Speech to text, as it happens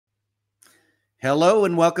Hello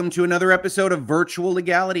and welcome to another episode of Virtual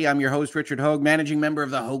Legality. I'm your host, Richard Hogue, managing member of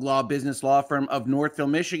the Hogue Law Business Law Firm of Northville,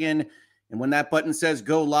 Michigan. And when that button says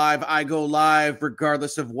go live, I go live,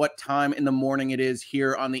 regardless of what time in the morning it is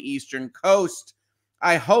here on the Eastern Coast.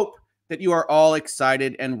 I hope that you are all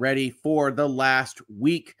excited and ready for the last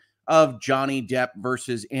week of Johnny Depp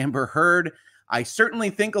versus Amber Heard. I certainly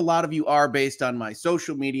think a lot of you are, based on my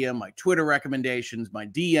social media, my Twitter recommendations, my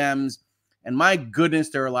DMs. And my goodness,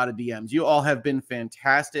 there are a lot of DMs. You all have been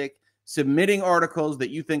fantastic, submitting articles that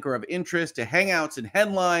you think are of interest to Hangouts and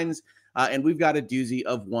Headlines. And we've got a doozy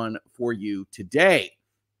of one for you today.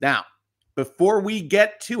 Now, before we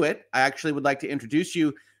get to it, I actually would like to introduce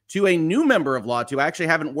you to a new member of LawTube. I actually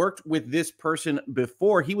haven't worked with this person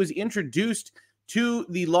before. He was introduced to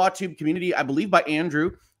the LawTube community, I believe, by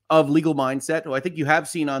Andrew of Legal Mindset, who I think you have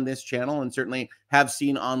seen on this channel and certainly have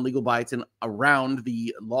seen on Legal Bites and around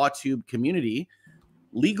the LawTube community.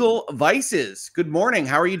 Legal Vices, good morning.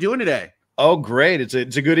 How are you doing today? Oh, great. It's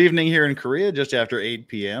a good evening here in Korea, just after 8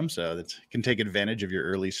 p.m. So that can take advantage of your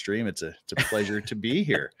early stream. It's a pleasure to be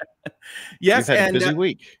here. Yes, We've had a busy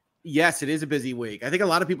week. Yes, it is a busy week. I think a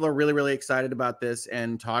lot of people are really, really excited about this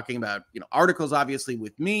and talking about, articles, obviously,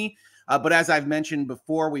 with me. But as I've mentioned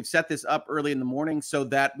before, we've set this up early in the morning so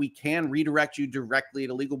that we can redirect you directly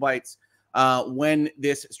to Legal Bites when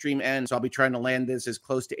this stream ends. So I'll be trying to land this as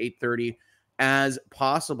close to 8:30 as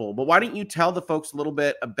possible. But why don't you tell the folks a little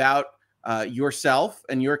bit about yourself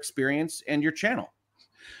and your experience and your channel?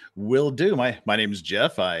 Will do. My name is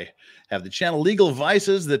Jeff. I have the channel Legal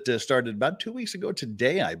Vices that started about 2 weeks ago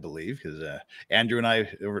today, I believe, because Andrew and I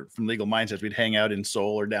from Legal Mindsets, we'd hang out in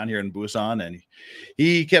Seoul or down here in Busan, and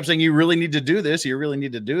he kept saying, "You really need to do this. You really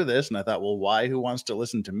need to do this." And I thought, well, why? Who wants to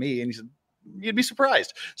listen to me? And he said, "You'd be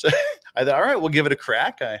surprised." So I thought, all right, we'll give it a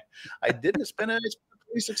crack. I did. It's been a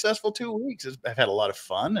pretty successful 2 weeks. I've had a lot of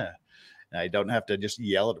fun. I don't have to just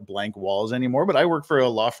yell at blank walls anymore. But I work for a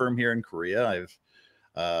law firm here in Korea. I've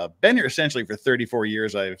been here essentially for 34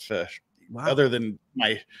 years. I've Wow. Other than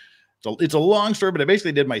it's a long story, but I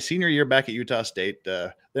basically did my senior year back at Utah State,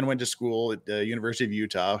 then went to school at the University of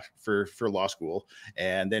Utah for law school,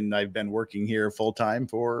 and then I've been working here full time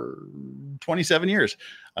for 27 years.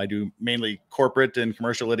 I do mainly corporate and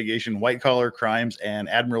commercial litigation, white collar crimes, and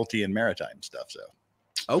admiralty and maritime stuff. So,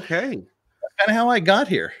 okay, that's kind of how I got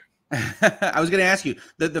here. I was going to ask you,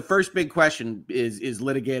 the first big question is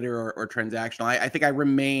litigator or transactional. I think I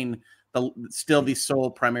remain still the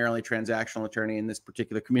sole primarily transactional attorney in this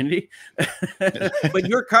particular community. But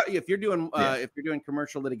if you're doing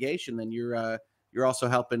commercial litigation, then you're also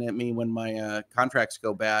helping at me when my contracts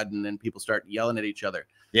go bad and then people start yelling at each other.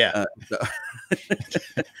 Yeah.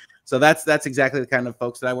 So that's exactly the kind of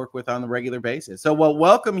folks that I work with on a regular basis. So, well,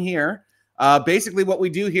 welcome here. Basically, what we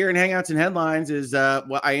do here in Hangouts and Headlines is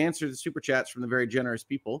I answer the super chats from the very generous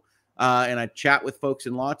people, and I chat with folks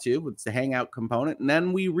in LawTube. It's the Hangout component, and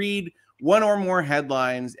then we read one or more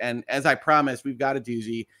headlines. And as I promised, we've got a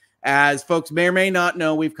doozy. As folks may or may not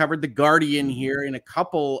know, we've covered The Guardian here in a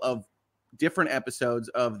couple of different episodes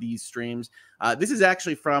of these streams. This is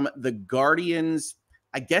actually from The Guardian's.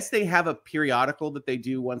 I guess they have a periodical that they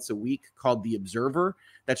do once a week called The Observer.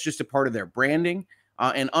 That's just a part of their branding.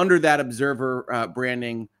 And under that Observer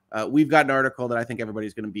branding, we've got an article that I think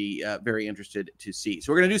everybody's going to be very interested to see.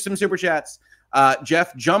 So we're going to do some super chats.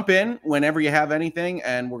 Jeff, jump in whenever you have anything,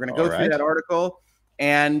 and we're going to go through that article.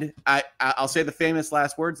 And I'll say the famous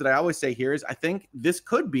last words that I always say here is, I think this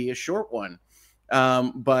could be a short one,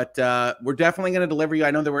 but we're definitely going to deliver you. I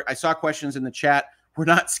know I saw questions in the chat. We're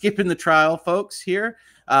not skipping the trial, folks. Here,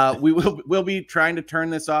 we'll be trying to turn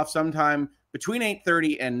this off sometime between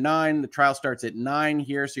 8:30 and 9. The trial starts at 9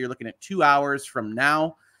 here, so you're looking at 2 hours from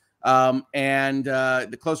now. And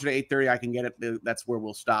the closer to 8:30 I can get it, that's where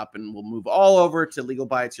we'll stop, and we'll move all over to Legal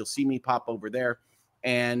Bites. You'll see me pop over there,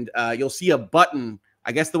 and you'll see a button.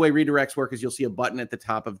 I guess the way redirects work is you'll see a button at the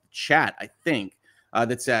top of the chat, I think,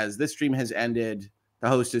 that says this stream has ended. The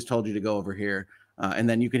host has told you to go over here, and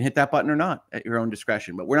then you can hit that button or not at your own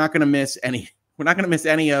discretion. But we're not going to miss any. We're not going to miss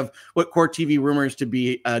any of what Court TV rumors to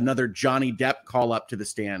be another Johnny Depp call up to the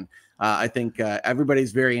stand. I think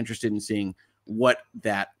everybody's very interested in seeing what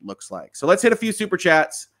that looks like. So let's hit a few super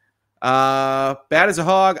chats. Bad as a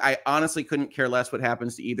hog. I honestly couldn't care less what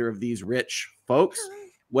happens to either of these rich folks.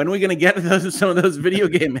 When are we going to get to some of those video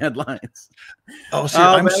game headlines? Oh, see,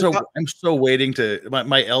 I'm so waiting to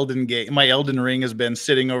my Elden Ring has been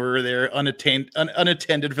sitting over there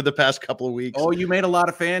unattended for the past couple of weeks. Oh, you made a lot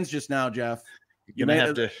of fans just now, Jeff. You're gonna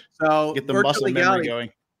have to get the muscle memory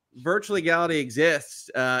going. Virtual Legality exists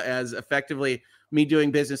as effectively me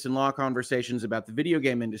doing business and law conversations about the video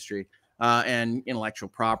game industry. and intellectual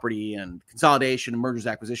property and consolidation, mergers,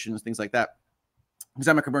 acquisitions, things like that. Because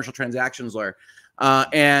I'm a commercial transactions lawyer. Yeah,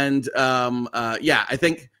 I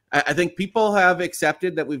think people have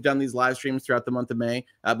accepted that we've done these live streams throughout the month of May.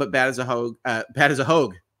 But bad as a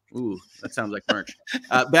hog, Ooh, that sounds like merch.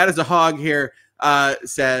 Bad as a hog here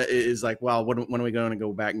is like, well, when are we going to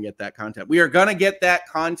go back and get that content? We are going to get that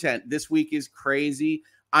content. This week is crazy.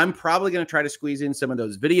 I'm probably going to try to squeeze in some of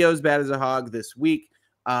those videos, bad as a hog, this week,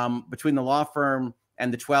 between the law firm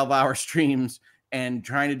and the 12-hour streams and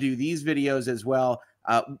trying to do these videos as well.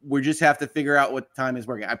 We just have to figure out what time is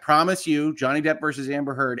working. I promise you, Johnny Depp versus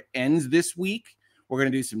Amber Heard ends this week. We're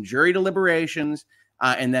going to do some jury deliberations,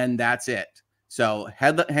 and then that's it. So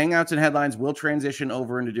Hangouts and Headlines will transition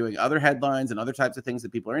over into doing other headlines and other types of things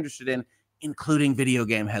that people are interested in, including video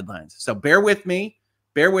game headlines. So bear with me.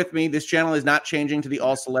 Bear with me. This channel is not changing to the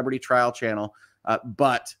all celebrity trial channel,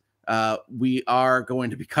 but we are going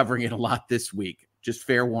to be covering it a lot this week. Just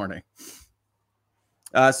fair warning.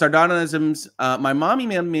 Sardonisms. My mom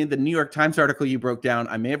emailed me the New York Times article you broke down.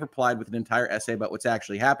 I may have replied with an entire essay about what's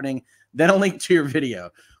actually happening, then a link to your video.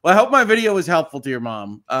 Well, I hope my video was helpful to your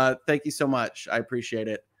mom. Thank you so much. I appreciate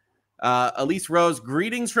it. Elise Rose,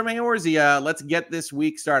 greetings from Eorzea. Let's get this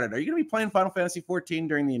week started. Are you going to be playing Final Fantasy 14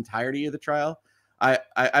 during the entirety of the trial?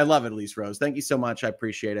 I love it, Elise Rose. Thank you so much. I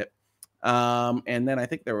appreciate it. And then I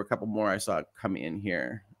think there were a couple more I saw come in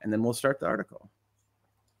here, and then we'll start the article.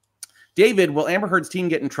 David, will Amber Heard's team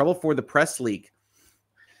get in trouble for the press leak?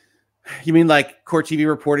 You mean like Court TV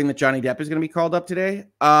reporting that Johnny Depp is going to be called up today?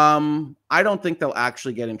 I don't think they'll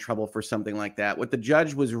actually get in trouble for something like that. What the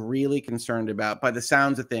judge was really concerned about, by the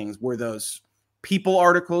sounds of things, were those People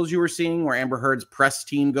articles you were seeing where Amber Heard's press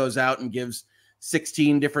team goes out and gives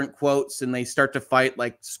 16 different quotes and they start to fight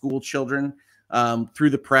like school children through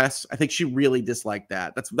the press. I think she really disliked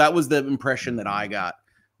that. That was the impression that I got,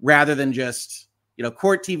 rather than just... You know,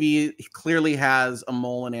 Court TV clearly has a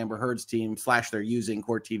mole in Amber Heard's team, / they're using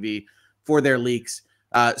Court TV for their leaks.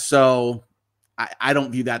 So I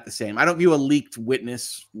don't view that the same. I don't view a leaked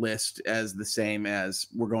witness list as the same as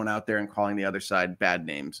we're going out there and calling the other side bad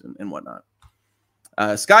names and whatnot.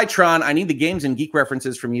 Skytron, I need the games and geek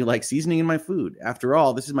references from you like seasoning in my food. After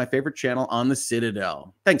all, this is my favorite channel on the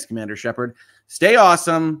Citadel. Thanks, Commander Shepard. Stay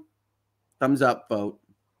awesome. Thumbs up, vote.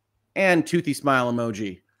 And toothy smile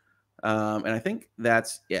emoji. And I think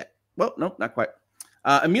that's it. Well, nope, not quite.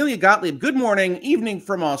 Amelia Gottlieb, good morning, evening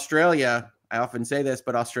from Australia. I often say this,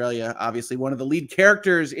 but Australia, obviously one of the lead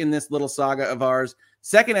characters in this little saga of ours.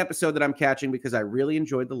 Second episode that I'm catching because I really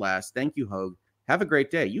enjoyed the last. Thank you, Hogue. Have a great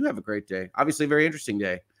day. You have a great day. Obviously, a very interesting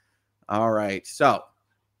day. All right, so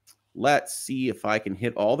let's see if I can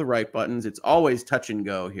hit all the right buttons. It's always touch and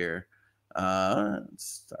go here.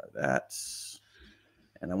 Let's start that.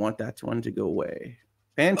 And I want that one to go away.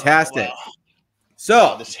 Fantastic. Oh, wow.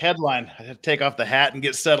 So this headline, I had to take off the hat and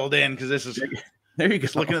get settled in because this is there you go.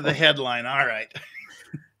 Just looking at the headline. All right.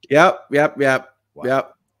 Yep. Wow.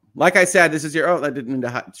 Yep. Like I said, this is your I didn't mean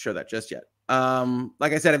to show that just yet.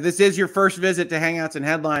 Like I said, if this is your first visit to Hangouts and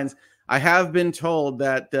Headlines, I have been told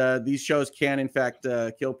that these shows can in fact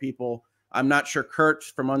kill people. I'm not sure Kurt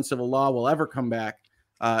from Uncivil Law will ever come back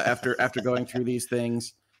after going through these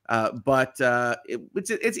things. But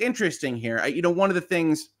it's interesting here. One of the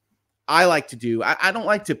things I like to do, I don't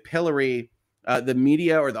like to pillory the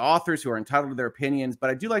media or the authors who are entitled to their opinions, but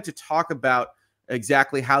I do like to talk about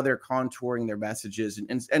exactly how they're contouring their messages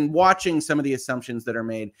and watching some of the assumptions that are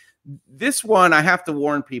made. This one, I have to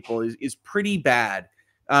warn people, is pretty bad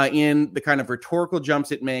in the kind of rhetorical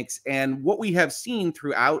jumps it makes. And what we have seen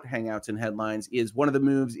throughout Hangouts and Headlines is one of the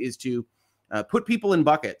moves is to put people in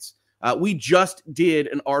buckets. We just did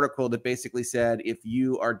an article that basically said if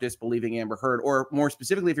you are disbelieving Amber Heard, or more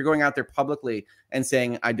specifically, if you're going out there publicly and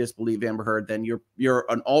saying I disbelieve Amber Heard, then you're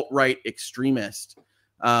an alt-right extremist.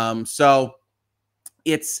 So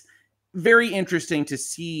it's very interesting to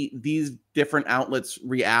see these different outlets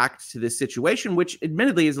react to this situation, which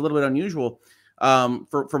admittedly is a little bit unusual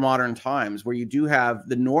for modern times, where you do have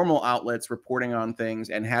the normal outlets reporting on things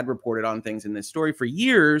and had reported on things in this story for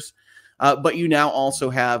years, but you now also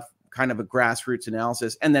have kind of a grassroots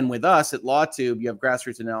analysis. And then with us at LawTube, you have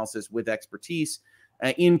grassroots analysis with expertise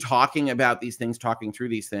in talking about these things, talking through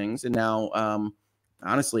these things, and now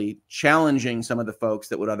honestly challenging some of the folks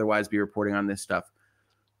that would otherwise be reporting on this stuff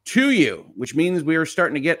to you, which means we are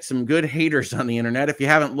starting to get some good haters on the internet. If you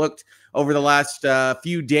haven't looked over the last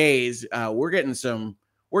few days, we're getting some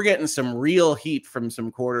real heat from some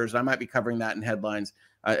quarters. I might be covering that in headlines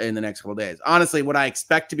in the next couple of days. Honestly, what I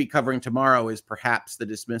expect to be covering tomorrow is perhaps the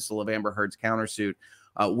dismissal of Amber Heard's countersuit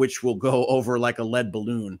which will go over like a lead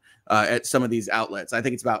balloon at some of these outlets. I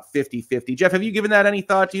think it's about 50-50. Jeff, have you given that any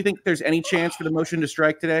thought? Do you think there's any chance for the motion to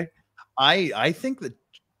strike today? I think that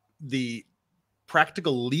the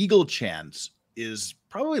practical legal chance is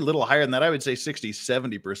probably a little higher than that. I would say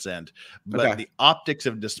 60-70%, but Okay. the optics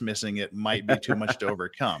of dismissing it might be too much to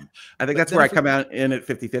overcome. I think But that's then where I if we- come out in at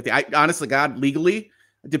 50-50. I honestly, God, legally,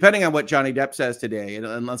 depending on what Johnny Depp says today, and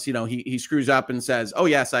unless, you know, he screws up and says, oh,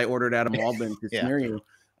 yes, I ordered Adam Waldman to Yeah. smear you,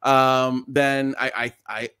 then I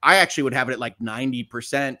actually would have it at like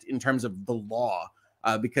 90% in terms of the law,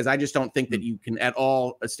 because I just don't think that you can at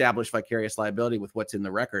all establish vicarious liability with what's in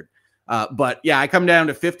the record. But yeah, I come down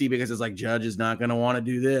to 50 because it's like, judge is not going to want to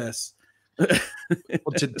do this.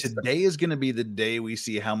 Well, today is going to be the day we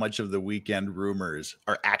see how much of the weekend rumors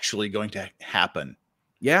are actually going to happen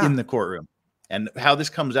in the courtroom. And how this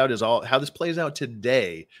comes out is how this plays out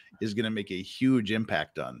today is going to make a huge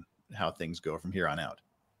impact on how things go from here on out.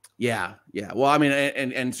 Yeah. Well, I mean,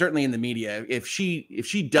 and certainly in the media, if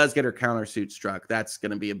she does get her countersuit struck, that's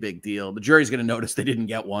going to be a big deal. The jury's going to notice they didn't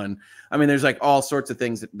get one. I mean, there's like all sorts of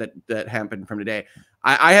things that happened from today.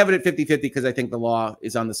 I have it at 50-50 because I think the law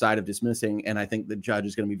is on the side of dismissing, and I think the judge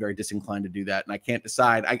is going to be very disinclined to do that. And I can't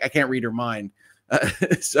decide. I can't read her mind.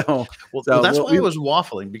 So that's why I was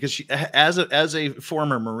waffling, because she, as a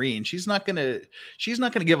former Marine, she's not gonna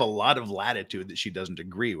give a lot of latitude that she doesn't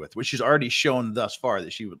agree with, which she's already shown thus far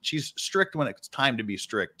that she's strict when it's time to be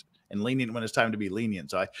strict and lenient when it's time to be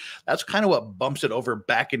lenient. So that's kind of what bumps it over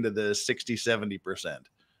back into the 60-70%.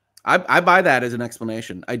 I buy that as an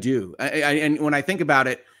explanation. I do. And when I think about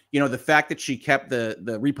it, you know, the fact that she kept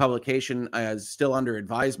the republication as still under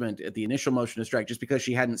advisement at the initial motion to strike, just because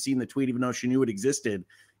she hadn't seen the tweet, even though she knew it existed,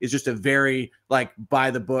 is just a very like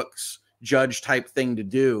by the books judge type thing to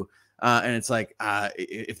do. And it's like,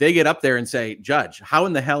 if they get up there and say, judge, how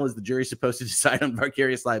in the hell is the jury supposed to decide on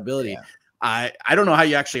vicarious liability? Yeah. I don't know how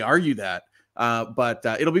you actually argue that. But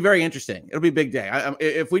it'll be very interesting. It'll be a big day.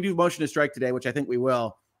 If we do motion to strike today, which I think we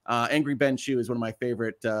will, Angry Ben Chu is one of my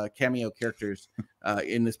favorite cameo characters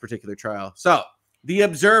in this particular trial. So the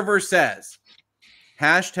Observer says,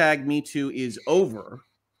 #MeToo is over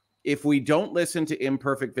if we don't listen to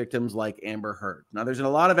imperfect victims like Amber Heard. Now, there's a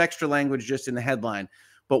lot of extra language just in the headline,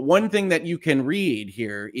 but one thing that you can read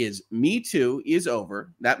here is Me Too is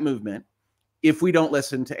over, that movement, if we don't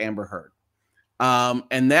listen to Amber Heard.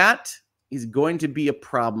 And that is going to be a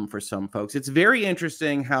problem for some folks. It's very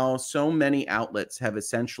interesting how so many outlets have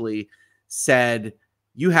essentially said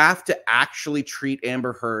you have to actually treat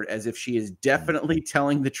Amber Heard as if she is definitely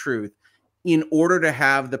telling the truth in order to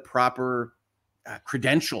have the proper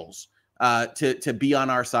credentials to be on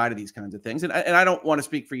our side of these kinds of things. And I don't want to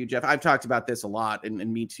speak for you, Jeff. I've talked about this a lot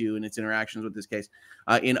in Me Too and its interactions with this case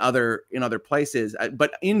in other places.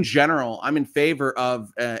 But in general, I'm in favor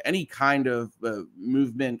of any kind of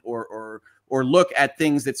movement or look at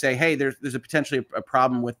things that say, hey, there's a potentially a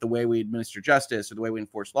problem with the way we administer justice or the way we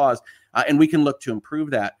enforce laws, and we can look to improve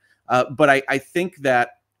that. But I think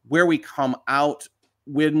that where we come out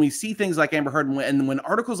when we see things like Amber Heard and when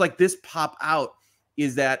articles like this pop out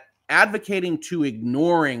is that advocating to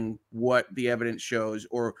ignoring what the evidence shows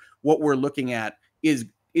or what we're looking at is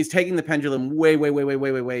taking the pendulum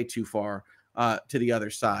way too far to the other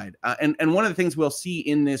side. And one of the things we'll see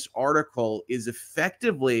in this article is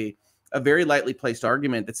effectively a very lightly placed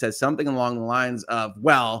argument that says something along the lines of,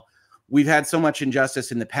 well, we've had so much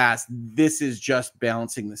injustice in the past, this is just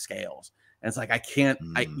balancing the scales. And it's like, I can't,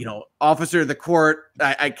 officer of the court,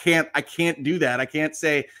 I can't do that. I can't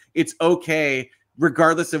say it's okay,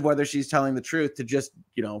 regardless of whether she's telling the truth, to just,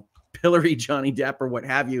 pillory Johnny Depp or what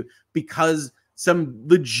have you, because some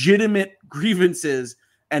legitimate grievances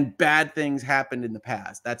and bad things happened in the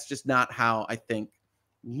past. That's just not how I think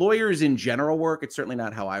lawyers in general work. It's certainly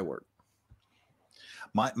not how I work.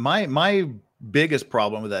 My biggest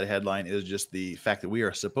problem with that headline is just the fact that we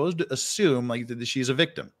are supposed to assume like that she's a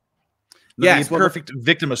victim. Yes, perfect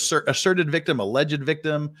victim, asserted victim, alleged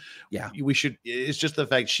victim. Yeah, it's just the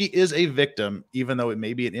fact she is a victim, even though it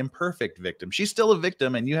may be an imperfect victim. She's still a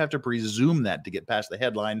victim, and you have to presume that to get past the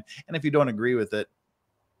headline. And if you don't agree with it,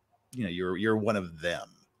 you're one of them.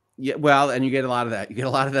 Yeah, well, and you get a lot of that.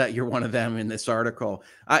 You're one of them in this article.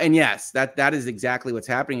 And yes, that is exactly what's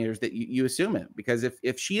happening here, is that you assume it, because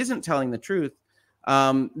if she isn't telling the truth,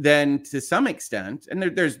 then to some extent, and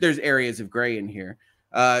there's areas of gray in here.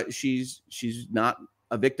 She's not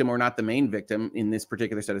a victim or not the main victim in this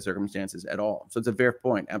particular set of circumstances at all. So it's a fair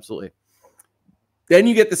point. Absolutely. Then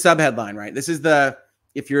you get the subheadline, right? This is the,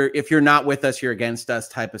 if you're not with us, you're against us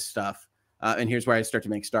type of stuff. And here's where I start to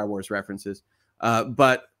make Star Wars references.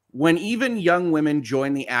 But When even young women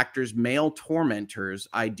join the actor's male tormentors,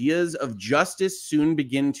 ideas of justice soon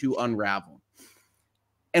begin to unravel.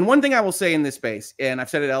 And one thing I will say in this space, and I've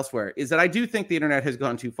said it elsewhere, is that I do think the internet has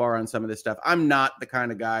gone too far on some of this stuff. I'm not the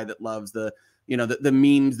kind of guy that loves the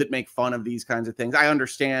memes that make fun of these kinds of things. I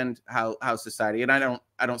understand how society, and I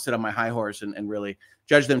don't sit on my high horse and really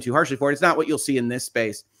judge them too harshly for it. It's not what you'll see in this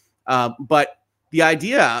space. But the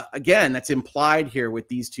idea, again, that's implied here with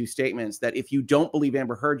these two statements, that if you don't believe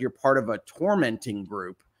Amber Heard, you're part of a tormenting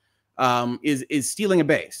group, is stealing a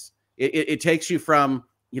base. It takes you from,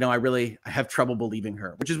 I have trouble believing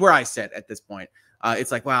her, which is where I sit at this point.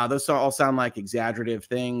 It's like, wow, those all sound like exaggerative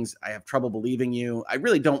things. I have trouble believing you. I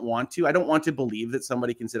really don't want to. I don't want to believe that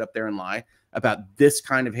somebody can sit up there and lie about this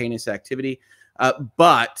kind of heinous activity.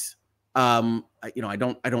 But I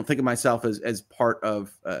don't think of myself as part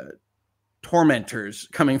of tormentors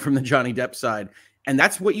coming from the Johnny Depp side. And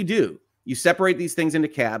that's what you do. You separate these things into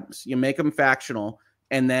camps. You make them factional,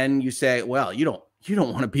 and then you say, well, you don't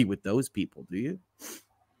want to be with those people, do you?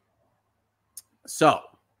 So,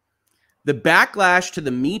 the backlash to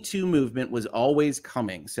the Me Too movement was always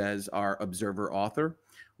coming, says our Observer author.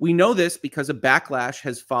 We know this because a backlash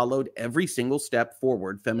has followed every single step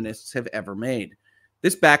forward feminists have ever made.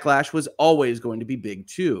 This backlash was always going to be big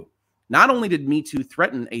too. Not only did Me Too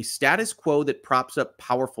threaten a status quo that props up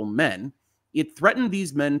powerful men, it threatened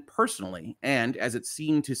these men personally and, as it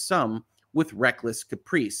seemed to some, with reckless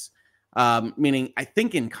caprice. Meaning, I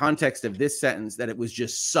think in context of this sentence, that it was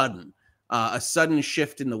just sudden. A sudden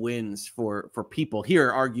shift in the winds for people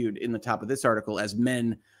here argued in the top of this article as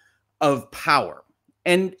men of power.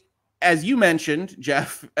 And as you mentioned,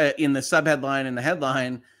 Jeff, in the subheadline and the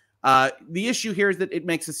headline, the issue here is that it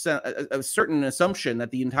makes a certain assumption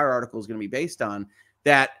that the entire article is going to be based on,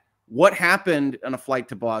 that what happened on a flight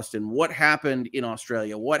to Boston, what happened in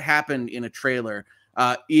Australia, what happened in a trailer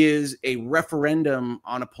is a referendum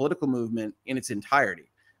on a political movement in its entirety.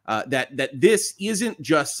 That this isn't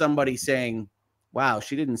just somebody saying, wow,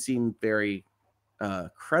 she didn't seem very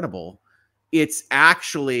credible. It's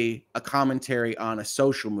actually a commentary on a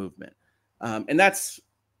social movement. And that's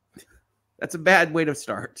a bad way to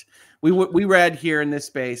start. We read here in this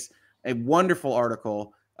space a wonderful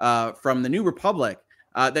article from the New Republic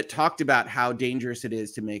that talked about how dangerous it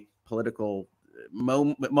is to make political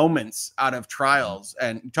moments out of trials,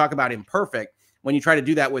 and talk about Imperfect. When you try to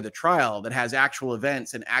do that with a trial that has actual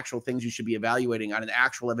events and actual things you should be evaluating on an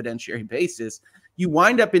actual evidentiary basis, you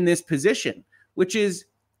wind up in this position, which is,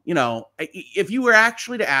 if you were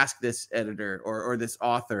actually to ask this editor or this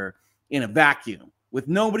author in a vacuum with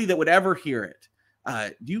nobody that would ever hear it,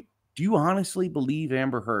 do you honestly believe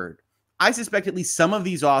Amber Heard? I suspect at least some of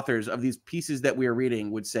these authors of these pieces that we are reading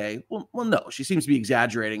would say, well, no, she seems to be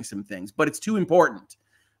exaggerating some things, but it's too important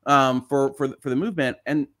for the movement.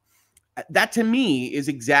 And that to me is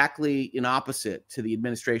exactly an opposite to the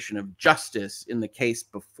administration of justice in the case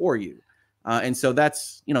before you. And so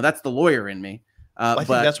that's the lawyer in me. I think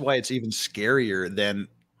that's why it's even scarier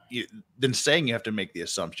than saying you have to make the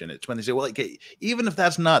assumption. It's when they say, well, okay, even if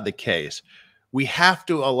that's not the case, we have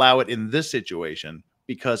to allow it in this situation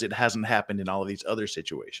because it hasn't happened in all of these other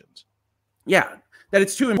situations. Yeah, that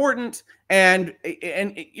it's too important. And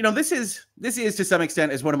this is to some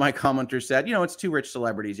extent, as one of my commenters said, it's two rich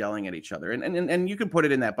celebrities yelling at each other. And you can put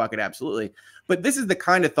it in that bucket, absolutely. But this is the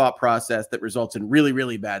kind of thought process that results in really,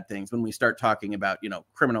 really bad things when we start talking about,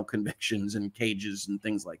 criminal convictions and cages and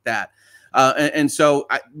things like that. So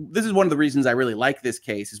this is one of the reasons I really like this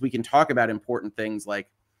case, is we can talk about important things like,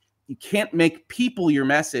 you can't make people your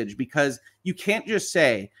message, because you can't just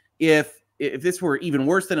say, if this were even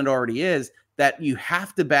worse than it already is, that you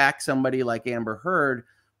have to back somebody like Amber Heard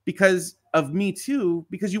because of Me Too,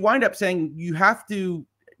 because you wind up saying you have to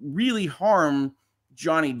really harm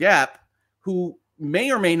Johnny Depp, who may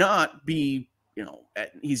or may not be,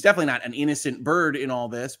 he's definitely not an innocent bird in all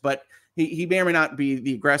this, but he may or may not be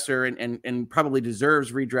the aggressor, and probably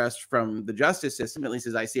deserves redress from the justice system, at least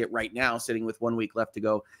as I see it right now, sitting with 1 week left to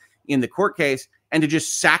go in the court case. And to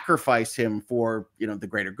just sacrifice him for, the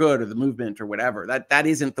greater good or the movement or whatever. That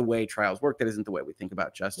isn't the way trials work. That isn't the way we think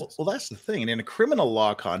about justice. Well, that's the thing. And in a criminal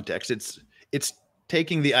law context, it's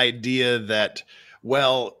taking the idea that,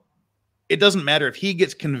 well, it doesn't matter if he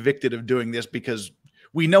gets convicted of doing this because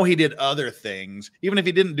we know he did other things. Even if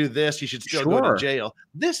he didn't do this, he should still go to jail.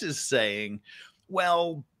 This is saying,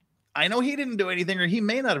 well, I know he didn't do anything, or he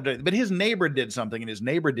may not have done it, but his neighbor did something and his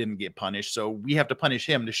neighbor didn't get punished. So we have to punish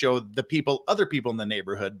him to show the other people in the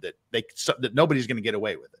neighborhood that nobody's going to get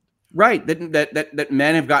away with it. Right. That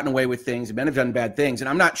men have gotten away with things, and men have done bad things. And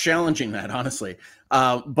I'm not challenging that, honestly.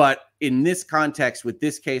 But in this context, with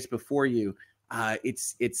this case before you,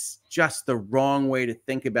 it's just the wrong way to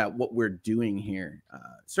think about what we're doing here.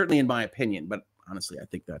 Certainly in my opinion, but honestly, I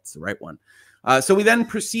think that's the right one. So we then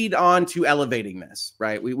proceed on to elevating this,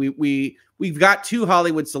 right? We've got two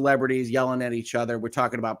Hollywood celebrities yelling at each other. We're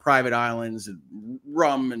talking about private islands and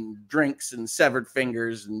rum and drinks and severed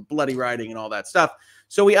fingers and bloody writing and all that stuff.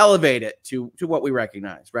 So we elevate it to what we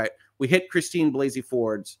recognize, right? We hit Christine Blasey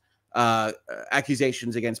Ford's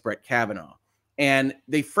accusations against Brett Kavanaugh. And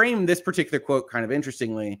they frame this particular quote kind of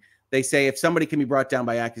interestingly. They say, if somebody can be brought down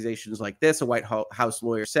by accusations like this, a White House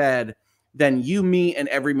lawyer said, then you, me, and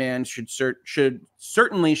every man should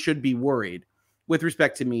certainly be worried with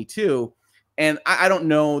respect to Me Too. And I don't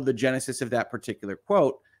know the genesis of that particular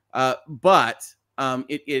quote, but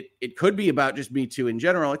it could be about just Me Too in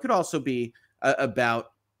general. It could also be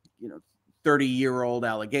about 30-year-old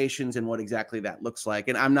allegations and what exactly that looks like.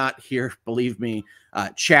 And I'm not here, believe me,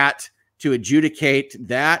 chat to adjudicate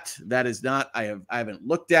that. That is not. I haven't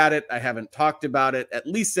looked at it. I haven't talked about it, at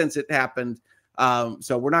least since it happened.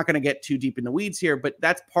 So we're not going to get too deep in the weeds here, but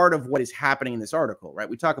that's part of what is happening in this article, right?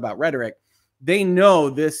 We talk about rhetoric. They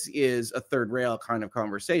know this is a third rail kind of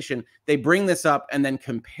conversation. They bring this up and then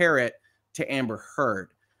compare it to Amber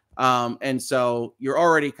Heard. And so you're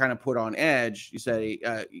already kind of put on edge. You say,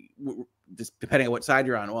 just depending on what side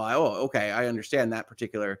you're on, well, okay, I understand that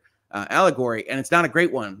particular allegory. And it's not a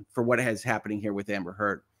great one for what is happening here with Amber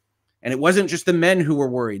Heard. And it wasn't just the men who were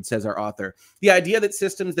worried, says our author. The idea that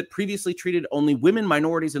systems that previously treated only women,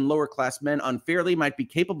 minorities, and lower class men unfairly might be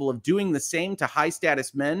capable of doing the same to high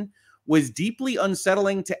status men was deeply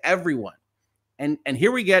unsettling to everyone. And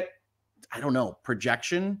here we get, I don't know,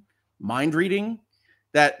 projection, mind reading,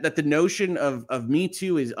 that the notion of Me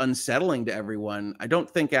Too is unsettling to everyone, I don't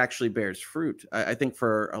think actually bears fruit. I think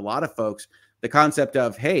for a lot of folks, the concept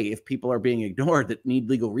of, hey, if people are being ignored that need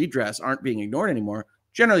legal redress aren't being ignored anymore,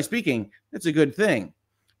 generally speaking, that's a good thing.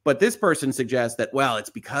 But this person suggests that, well, it's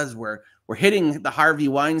because we're hitting the Harvey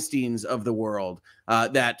Weinsteins of the world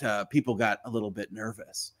that people got a little bit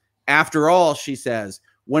nervous. After all, she says,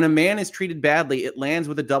 when a man is treated badly, it lands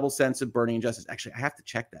with a double sense of burning injustice. Actually, I have to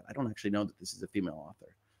check that. I don't actually know that this is a female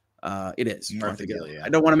author. It is. Martha Gill, yeah. I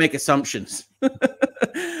don't want to make assumptions.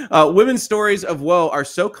 Women's stories of woe are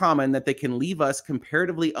so common that they can leave us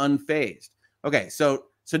comparatively unfazed. Okay, so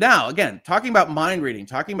now, again, talking about mind reading,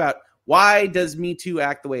 talking about why does Me Too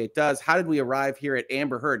act the way it does? How did we arrive here at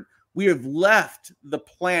Amber Heard? We have left the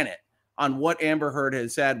planet on what Amber Heard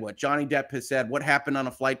has said, what Johnny Depp has said, what happened on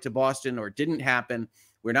a flight to Boston or didn't happen.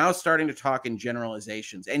 We're now starting to talk in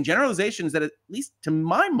generalizations, and generalizations that, at least to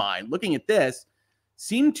my mind, looking at this,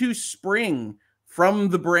 seem to spring from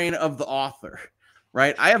the brain of the author,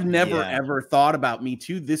 right? I have never, ever thought about Me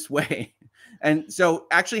Too this way. And so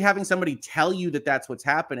actually having somebody tell you that that's what's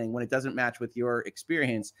happening when it doesn't match with your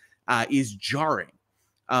experience is jarring.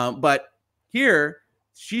 But here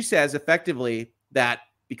she says effectively that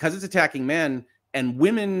because it's attacking men and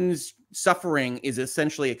women's suffering is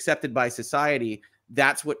essentially accepted by society,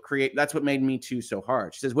 that's what made Me Too so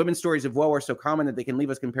hard. She says women's stories of woe are so common that they can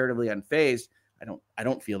leave us comparatively unfazed. I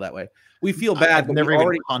don't feel that way. We feel bad. I've never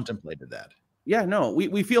even contemplated that. Yeah, no,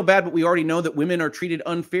 we feel bad, but we already know that women are treated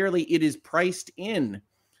unfairly. It is priced in.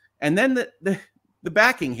 And then the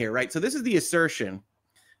backing here, right? So this is the assertion.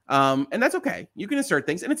 And that's okay. You can assert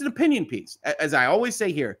things, and it's an opinion piece. As I always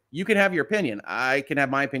say here, you can have your opinion. I can have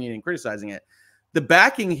my opinion in criticizing it. The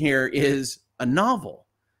backing here is a novel.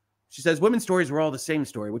 She says, women's stories were all the same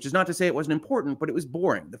story, which is not to say it wasn't important, but it was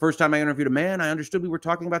boring. The first time I interviewed a man, I understood we were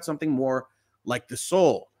talking about something more like the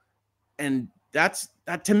soul. And that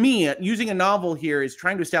to me, using a novel here is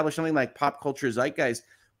trying to establish something like pop culture zeitgeist,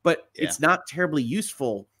 but it's not terribly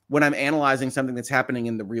useful when I'm analyzing something that's happening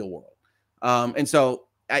in the real world. And so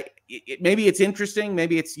maybe it's interesting,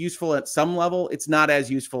 maybe it's useful at some level. It's not as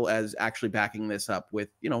useful as actually backing this up with,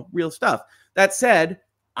 real stuff. That said,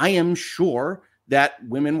 I am sure that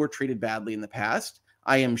women were treated badly in the past.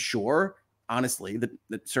 I am sure, honestly,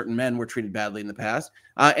 that certain men were treated badly in the past.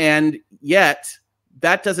 And yet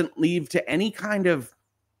that doesn't lead to any kind of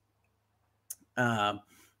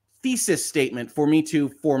thesis statement for Me Too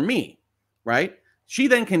for me, right? She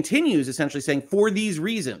then continues essentially saying, for these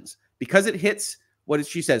reasons, because it hits what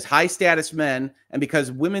she says, high status men, and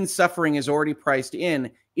because women's suffering is already priced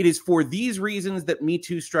in, it is for these reasons that Me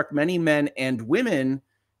Too struck many men and women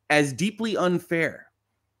as deeply unfair.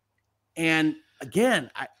 And again,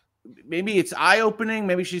 maybe it's eye-opening.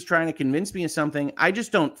 Maybe she's trying to convince me of something. I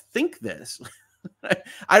just don't think this.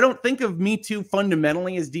 I don't think of Me Too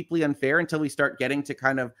fundamentally as deeply unfair until we start getting to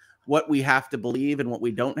kind of what we have to believe and what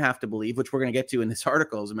we don't have to believe, which we're going to get to in this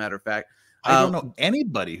article, as a matter of fact. I don't know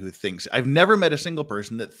anybody who thinks. I've never met a single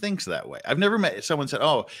person that thinks that way. I've never met someone said,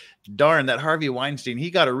 "Oh, darn, that Harvey Weinstein, he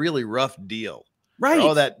got a really rough deal." Or, Right.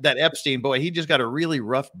 "Oh, that Epstein, boy, he just got a really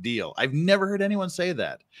rough deal." I've never heard anyone say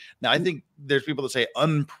that. Now, I think there's people that say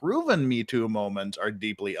unproven Me Too moments are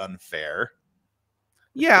deeply unfair.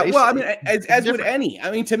 Yeah, well, I mean, as would Different. any.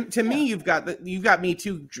 I mean, to me, you've got Me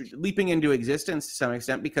Too leaping into existence to some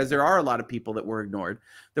extent because there are a lot of people that were ignored.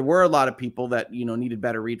 There were a lot of people that needed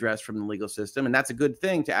better redress from the legal system, and that's a good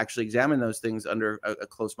thing to actually examine those things under a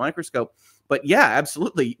close microscope. But yeah,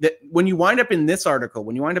 absolutely. When you wind up in this article,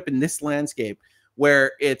 when you wind up in this landscape,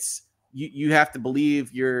 where it's you have to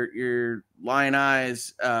believe your lying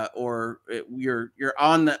eyes or you're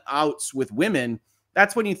on the outs with women,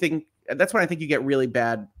 that's when I think you get really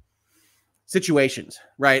bad situations,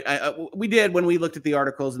 right? We did when we looked at the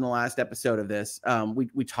articles in the last episode of this.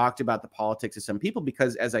 We talked about the politics of some people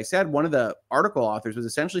because, as I said, one of the article authors was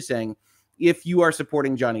essentially saying, if you are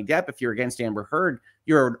supporting Johnny Depp, if you're against Amber Heard,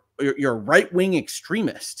 you're a right-wing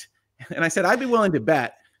extremist. And I said, I'd be willing to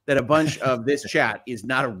bet that a bunch of this chat is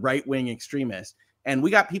not a right-wing extremist. And we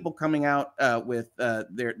got people coming out with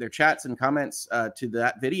their chats and comments to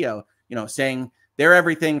that video, saying they're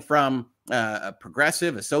everything from a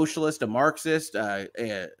progressive, a socialist, a Marxist, I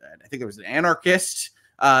think there was an anarchist,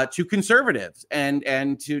 to conservatives,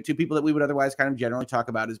 and to people that we would otherwise kind of generally talk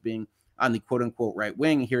about as being on the quote unquote right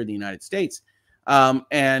wing here in the United States.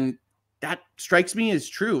 And that strikes me as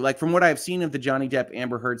true. Like from what I've seen of the Johnny Depp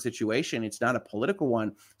Amber Heard situation, it's not a political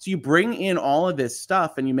one. So you bring in all of this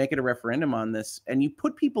stuff and you make it a referendum on this, and you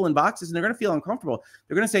put people in boxes, and they're going to feel uncomfortable.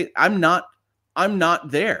 They're going to say, I'm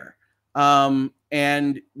not there.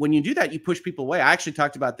 And when you do that, you push people away. I actually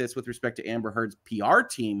talked about this with respect to Amber Heard's PR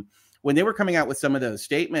team when they were coming out with some of those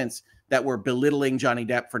statements that were belittling Johnny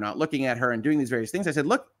Depp for not looking at her and doing these various things. I said,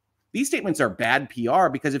 look, these statements are bad PR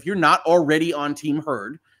because if you're not already on Team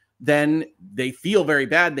Heard, then they feel very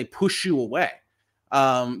bad. They push you away.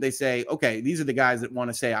 They say, okay, these are the guys that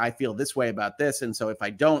want to say, I feel this way about this. And so if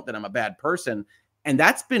I don't, then I'm a bad person. And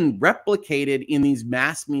that's been replicated in these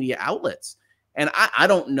mass media outlets. And I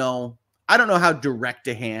don't know how direct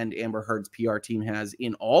a hand Amber Heard's PR team has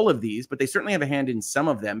in all of these, but they certainly have a hand in some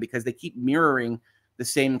of them because they keep mirroring the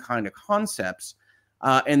same kind of concepts.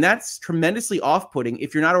 And that's tremendously off-putting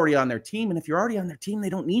if you're not already on their team. And if you're already on their team, they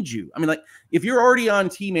don't need you. I mean, like, if you're already on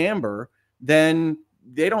Team Amber, then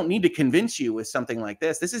they don't need to convince you with something like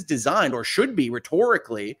this. This is designed, or should be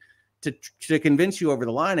rhetorically, to convince you over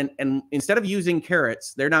the line. And instead of using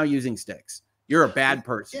carrots, they're now using sticks. You're a bad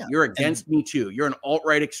person. Yeah. You're against Me Too. You're an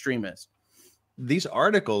alt-right extremist. These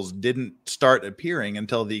articles didn't start appearing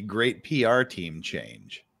until the great PR team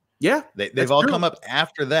change. Yeah, they've all come up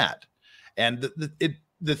after that. And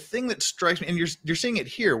the thing that strikes me, and you're seeing it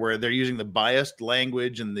here, where they're using the biased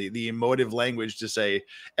language and the emotive language to say,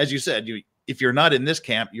 as you said, if you're not in this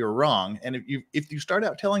camp, you're wrong. And if you start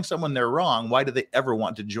out telling someone they're wrong, why do they ever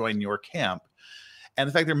want to join your camp? And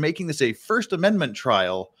the fact they're making this a First Amendment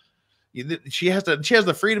trial, she has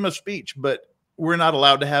the freedom of speech, but we're not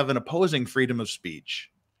allowed to have an opposing freedom of speech.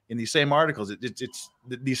 In these same articles, it's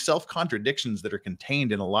these self-contradictions that are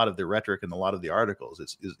contained in a lot of the rhetoric and a lot of the articles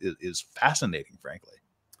is fascinating, frankly.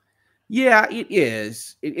 Yeah, it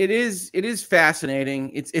is. It is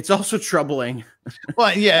fascinating. It's also troubling.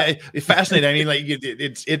 Well, yeah, it's fascinating. I mean, like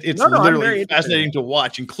it's literally fascinating to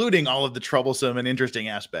watch, including all of the troublesome and interesting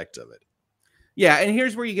aspects of it. Yeah, and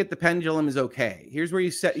here's where you get the pendulum is okay. Here's where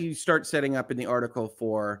you start setting up in the article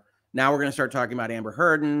for, now we're going to start talking about Amber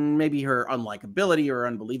Heard and maybe her unlikability or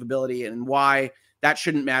unbelievability, and why that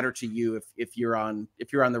shouldn't matter to you if you're on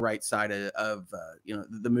the right side of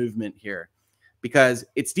the movement here, because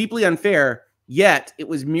it's deeply unfair. Yet it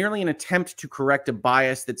was merely an attempt to correct a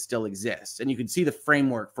bias that still exists, and you can see the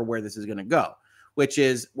framework for where this is going to go, which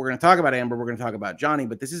is we're going to talk about Amber, we're going to talk about Johnny,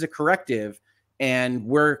 but this is a corrective, and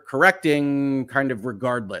we're correcting kind of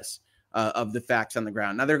regardless of the facts on the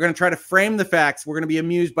ground. Now they're going to try to frame the facts. We're going to be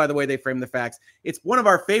amused by the way they frame the facts. It's one of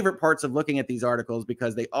our favorite parts of looking at these articles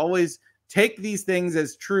because they always take these things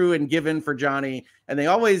as true and given for Johnny, and they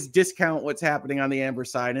always discount what's happening on the Amber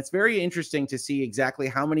side. And it's very interesting to see exactly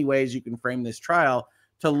how many ways you can frame this trial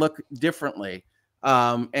to look differently.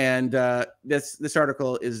 This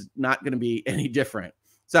article is not going to be any different.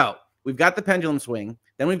 So we've got the pendulum swing.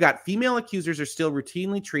 Then we've got female accusers are still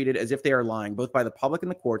routinely treated as if they are lying, both by the public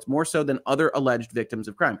and the courts, more so than other alleged victims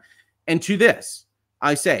of crime. And to this,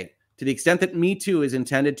 I say, to the extent that Me Too is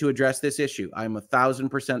intended to address this issue, I'm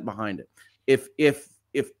 1,000% behind it. If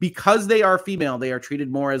because they are female, they are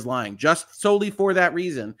treated more as lying, just solely for that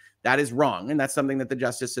reason, that is wrong. And that's something that the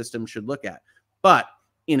justice system should look at. But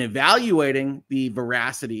in evaluating the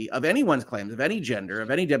veracity of anyone's claims, of any gender, of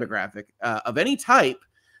any demographic, of any type,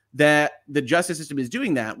 that the justice system is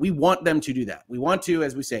doing that. We want them to do that. We want to,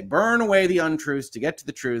 as we say, burn away the untruths to get to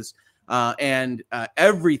the truths, and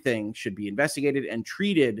everything should be investigated and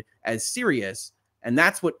treated as serious. And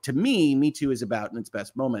that's what, to Me Too is about in its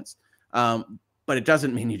best moments. But it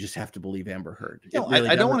doesn't mean you just have to believe Amber Heard. No, really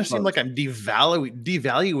I don't want to seem like I'm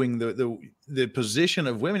devaluing the position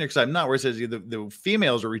of women, because I'm not. Where it says the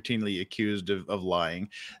females are routinely accused of lying.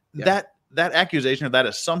 Yeah. That accusation or that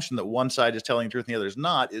assumption that one side is telling the truth and the other is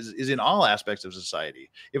not is in all aspects of society.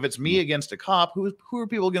 If it's me against a cop, who are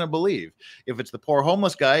people going to believe? If it's the poor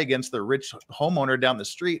homeless guy against the rich homeowner down the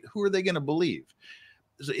street, who are they going to believe?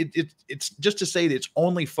 So it's just to say that it's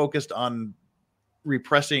only focused on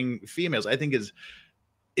repressing females, I think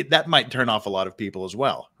that might turn off a lot of people as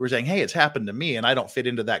well, who are saying, hey, it's happened to me and I don't fit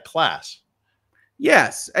into that class.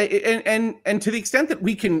 Yes, and to the extent that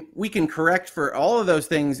we can correct for all of those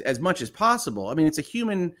things as much as possible. I mean, it's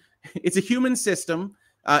a human system,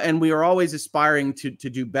 and we are always aspiring to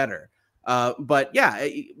do better. But yeah,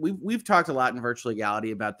 we've talked a lot in virtual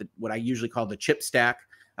legality about what I usually call the chip stack,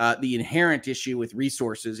 the inherent issue with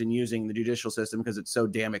resources in using the judicial system because it's so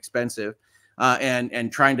damn expensive,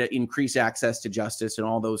 and trying to increase access to justice and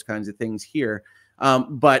all those kinds of things here.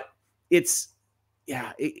 But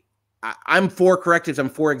I'm for correctives. I'm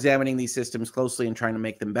for examining these systems closely and trying to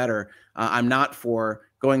make them better. I'm not for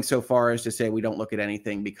going so far as to say we don't look at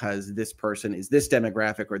anything because this person is this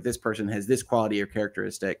demographic or this person has this quality or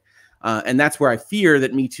characteristic. And that's where I fear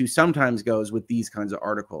that Me Too sometimes goes with these kinds of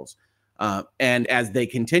articles. And as they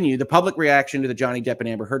continue, the public reaction to the Johnny Depp and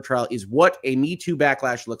Amber Heard trial is what a Me Too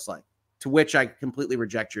backlash looks like, to which I completely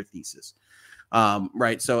reject your thesis.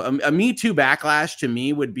 Right. So a Me Too backlash to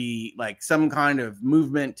me would be like some kind of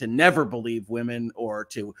movement to never believe women or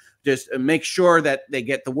to just make sure that they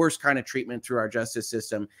get the worst kind of treatment through our justice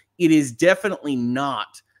system. It is definitely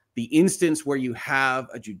not the instance where you have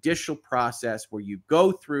a judicial process where you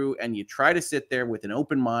go through and you try to sit there with an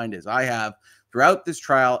open mind, as I have throughout this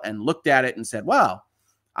trial, and looked at it and said, wow,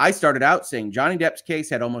 I started out saying Johnny Depp's case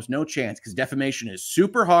had almost no chance because defamation is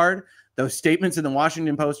super hard. Those statements in the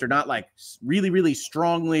Washington Post are not like really, really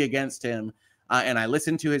strongly against him. And I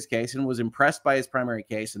listened to his case and was impressed by his primary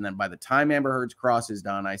case. And then by the time Amber Heard's cross is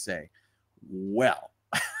done, I say, well,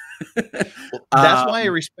 that's why I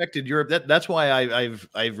respected that's why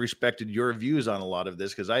I've respected your views on a lot of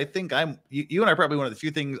this, because I think you and I are probably one of the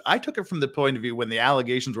few things. I took it from the point of view when the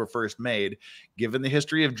allegations were first made, given the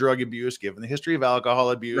history of drug abuse, given the history of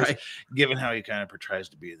alcohol abuse, right, given how he kind of portrays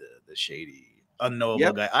to be the shady,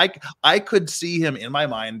 unknowable guy. I could see him in my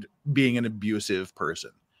mind being an abusive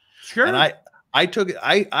person. Sure. And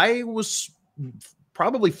I was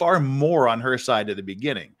probably far more on her side at the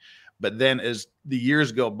beginning, but then as the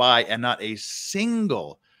years go by and not a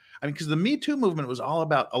single, because the Me Too movement was all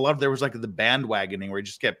about there was like the bandwagoning where he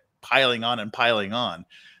just kept piling on and piling on.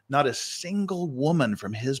 Not a single woman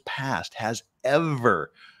from his past has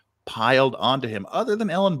ever piled onto him, other than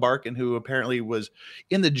Ellen Barkin, who apparently was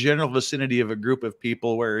in the general vicinity of a group of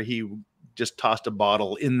people where he just tossed a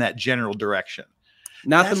bottle in that general direction.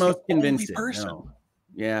 Not the most convincing person. No.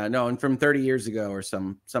 Yeah, no, and from 30 years ago or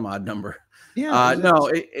some odd number. Yeah,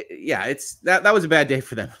 that was a bad day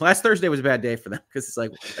for them. Last Thursday was a bad day for them because it's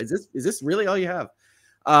like, is this really all you have?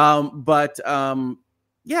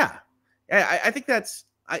 Yeah, I think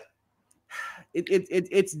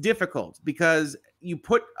it's difficult because you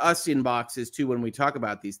put us in boxes too when we talk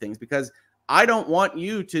about these things, because I don't want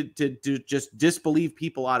you to just disbelieve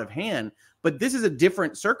people out of hand, but this is a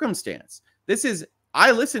different circumstance.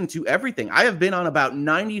 I listen to everything. I have been on about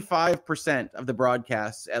 95% of the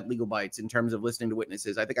broadcasts at Legal Bites in terms of listening to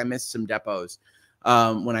witnesses. I think I missed some depots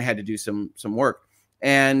when I had to do some work,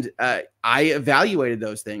 and I evaluated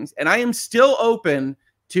those things, and I am still open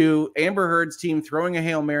to Amber Heard's team throwing a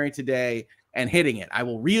Hail Mary today and hitting it. I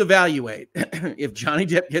will reevaluate if Johnny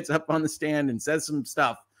Depp gets up on the stand and says some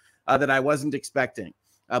stuff that I wasn't expecting.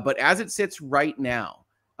 But as it sits right now,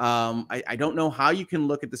 I don't know how you can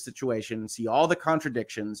look at the situation and see all the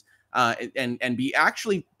contradictions and be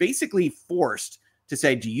actually basically forced to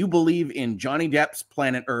say, do you believe in Johnny Depp's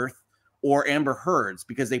Planet Earth or Amber Heard's?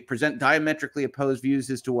 Because they present diametrically opposed views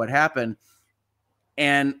as to what happened.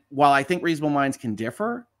 And while I think reasonable minds can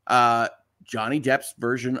differ, Johnny Depp's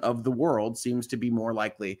version of the world seems to be more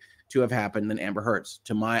likely to have happened than Amber Heard's,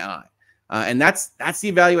 to my eye. And that's the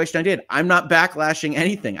evaluation I did. I'm not backlashing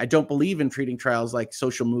anything. I don't believe in treating trials like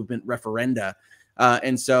social movement referenda.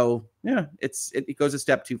 And so, yeah, it goes a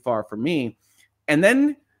step too far for me. And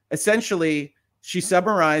then essentially she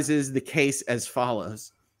summarizes the case as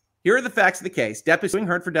follows. Here are the facts of the case. Depp is suing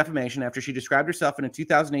Heard for defamation after she described herself in a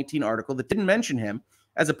 2018 article that didn't mention him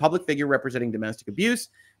as a public figure representing domestic abuse.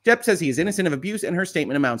 Depp says he is innocent of abuse, and her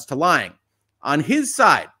statement amounts to lying. On his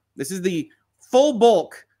side, this is the full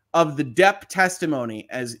bulk of the Depp testimony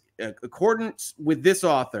as accordance with this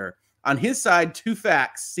author. On his side, two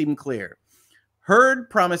facts seem clear. Heard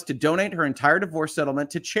promised to donate her entire divorce settlement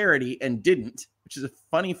to charity and didn't, which is a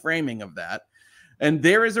funny framing of that. And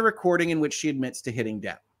there is a recording in which she admits to hitting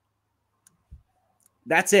Depp.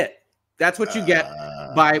 That's it. That's what you get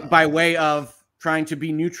by way of trying to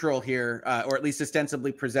be neutral here, or at least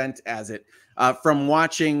ostensibly present as it, from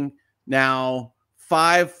watching now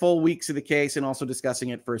 5 full weeks of the case and also discussing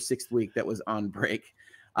it for a 6th week that was on break.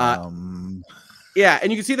 Yeah,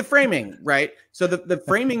 and you can see the framing, right? So the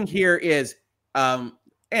framing here is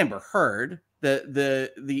Amber Heard,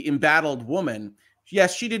 the embattled woman.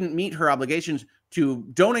 Yes, she didn't meet her obligations to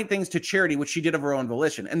donate things to charity, which she did of her own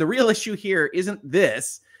volition. And the real issue here isn't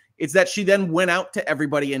this. It's that she then went out to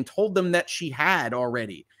everybody and told them that she had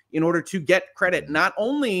already in order to get credit, not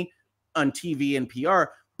only on TV and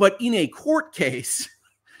PR, but in a court case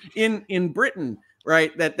in Britain,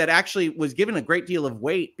 right? That actually was given a great deal of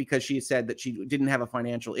weight because she said that she didn't have a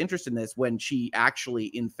financial interest in this when she actually,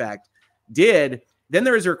 in fact, did. Then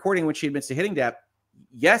there is a recording when she admits to hitting Depp.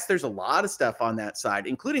 Yes, there's a lot of stuff on that side,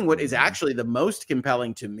 including what is actually the most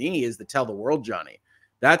compelling to me is the Tell the World Johnny.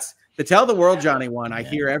 That's the Tell the World Johnny one I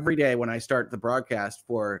hear every day when I start the broadcast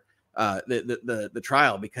for the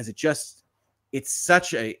trial, because it's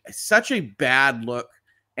such a bad look,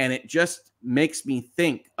 and it just makes me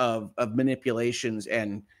think of manipulations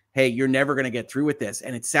and, hey, you're never going to get through with this.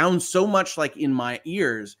 And it sounds so much like in my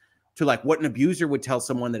ears to like what an abuser would tell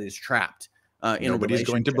someone that is trapped. Nobody's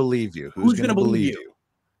going to believe you. Who's going to believe you?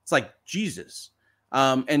 It's like Jesus.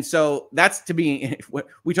 And so that's, to me,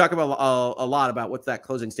 we talk about a lot about what's that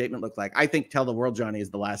closing statement look like. I think Tell the World Johnny is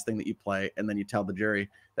the last thing that you play, and then you tell the jury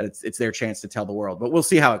that it's their chance to tell the world. But we'll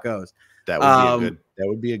see how it goes. That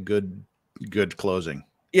would be a good closing.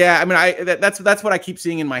 Yeah, I mean, that's what I keep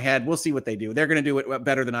seeing in my head. We'll see what they do. They're going to do it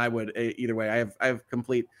better than I would either way. I have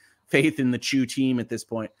complete faith in the Chew team at this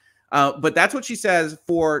point. But that's what she says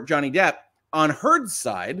for Johnny Depp. On Heard's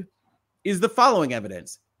side is the following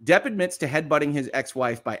evidence. Depp admits to headbutting his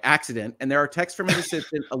ex-wife by accident, and there are texts from his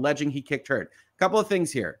assistant alleging he kicked Heard. A couple of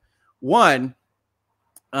things here. One,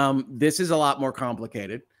 this is a lot more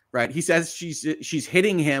complicated, right? He says she's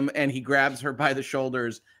hitting him, and he grabs her by the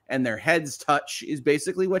shoulders, and their heads touch is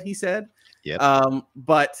basically what he said. Yep.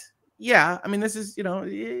 But yeah, I mean, this is,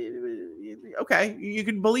 okay. You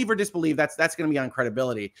can believe or disbelieve. That's going to be on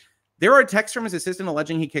credibility. There are texts from his assistant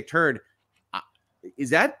alleging he kicked Heard. Is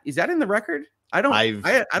that in the record? I don't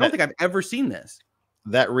think I've ever seen this.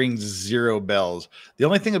 That rings 0 bells. The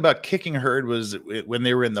only thing about kicking Heard was when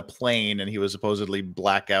they were in the plane and he was supposedly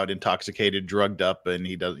blackout, intoxicated, drugged up, and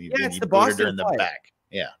he booted her in the back.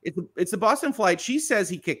 Yeah, it's the Boston flight. She says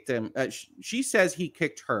he kicked him. She says he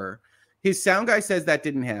kicked her. His sound guy says that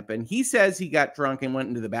didn't happen. He says he got drunk and went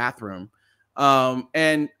into the bathroom.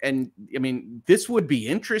 And I mean, this would be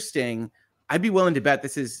interesting. I'd be willing to bet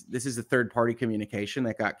this is a third-party communication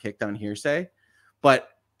that got kicked on hearsay. But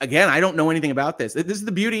again, I don't know anything about this. This is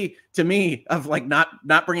the beauty to me of like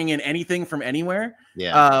not bringing in anything from anywhere.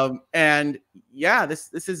 Yeah. And yeah,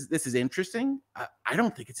 this is interesting. I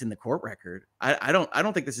don't think it's in the court record. I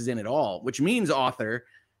don't think this is in at all, which means, author,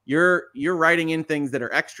 you're writing in things that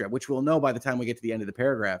are extra, which we'll know by the time we get to the end of the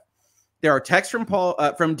paragraph. There are texts from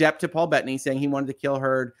Depp to Paul Bettany saying he wanted to kill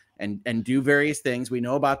Heard and do various things. We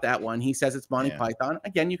know about that one. He says it's Monty Python.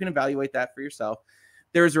 Again, you can evaluate that for yourself.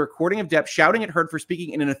 There is a recording of Depp shouting at Heard for speaking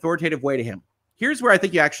in an authoritative way to him. Here's where I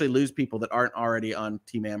think you actually lose people that aren't already on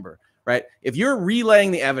Team Amber, right? If you're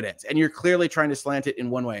relaying the evidence and you're clearly trying to slant it in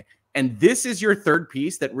one way, and this is your third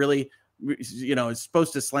piece that really, is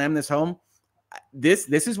supposed to slam this home, this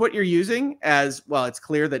is what you're using as, well, it's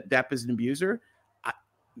clear that Depp is an abuser.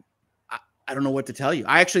 I don't know what to tell you.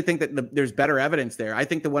 I actually think that there's better evidence there. I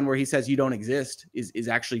think the one where he says you don't exist is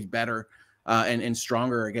actually better and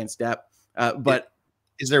stronger against Depp. But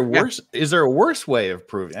is there worse? Yeah. Is there a worse way of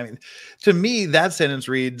proving? I mean, to me, that sentence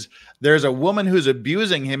reads: there's a woman who's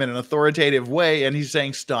abusing him in an authoritative way, and he's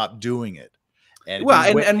saying stop doing it. And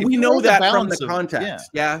we know that from the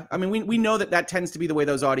context. Yeah. I mean, we know that tends to be the way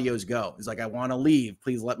those audios go. It's like, I want to leave.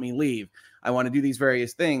 Please let me leave. I want to do these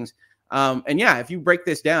various things. And yeah, if you break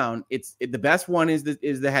this down, the best one is the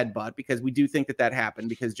headbutt, because we do think that happened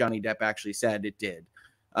because Johnny Depp actually said it did.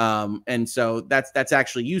 And so that's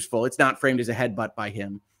actually useful. It's not framed as a headbutt by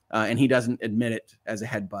him. And he doesn't admit it as a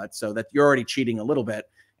headbutt. So that you're already cheating a little bit.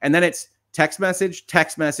 And then it's text message,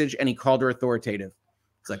 and he called her authoritative.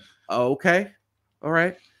 It's like, okay, all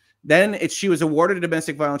right. Then she was awarded a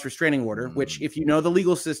domestic violence restraining order, which, if you know the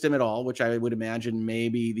legal system at all, which I would imagine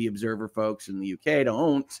maybe the Observer folks in the UK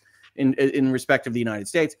don't, in respect of the United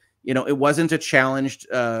States, you know, it wasn't a challenged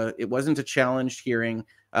hearing.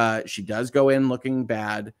 She does go in looking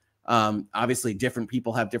bad. Obviously, different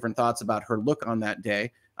people have different thoughts about her look on that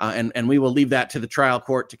day, and we will leave that to the trial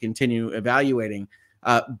court to continue evaluating.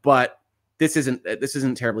 But this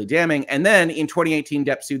isn't terribly damning. And then in 2018,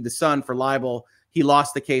 Depp sued the Sun for libel. He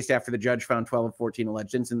lost the case after the judge found 12 of 14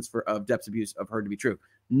 alleged incidents of Depp's abuse of her to be true.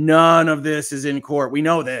 None of this is in court. We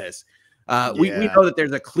know this. We know that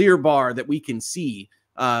there's a clear bar that we can see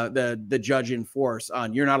the judge enforce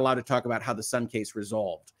on. You're not allowed to talk about how the Sun case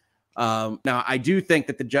resolved. Now, I do think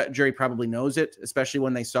that the jury probably knows it, especially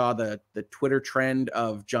when they saw the Twitter trend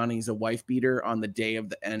of Johnny's a wife beater on the day of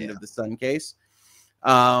the end of the Sun case.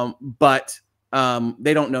 But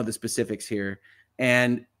they don't know the specifics here.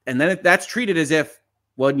 And then that's treated as if,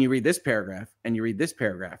 well, when you read this paragraph and you read this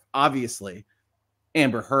paragraph, obviously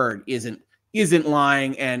Amber Heard isn't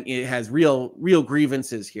lying, and it has real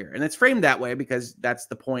grievances here. And it's framed that way because that's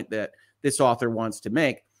the point that this author wants to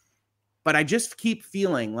make. But I just keep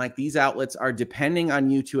feeling like these outlets are depending on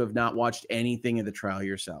you to have not watched anything of the trial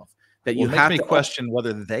yourself. That you have to question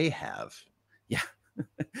whether they have. Yeah.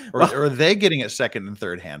 Or are they getting it second and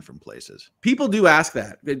third hand from places? People do ask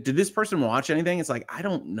that. Did this person watch anything? It's like, I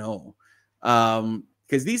don't know.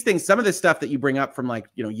 Because these things, some of the stuff that you bring up from, like,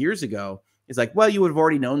 you know, years ago is like, well, you would have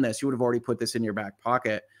already known this. You would have already put this in your back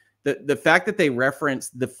pocket. The fact that they reference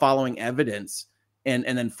the following evidence and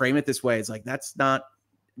then frame it this way, it's like, that's not,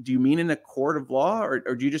 do you mean in a court of law, or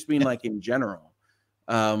do you just mean like in general?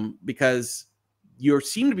 Because you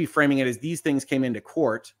seem to be framing it as these things came into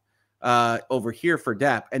court over here for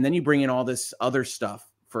Depp, and then you bring in all this other stuff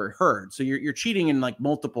for Heard. So you're cheating in like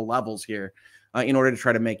multiple levels here in order to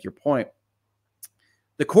try to make your point.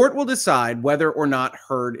 The court will decide whether or not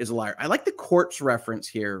Heard is a liar. I like the court's reference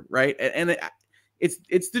here, right? And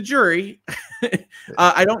it's the jury.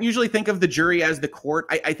 I don't usually think of the jury as the court.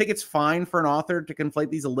 I think it's fine for an author to conflate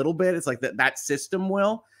these a little bit. It's like that system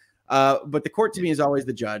will. But the court to me is always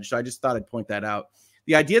the judge. So I just thought I'd point that out.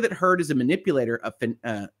 The idea that Heard is a manipulator,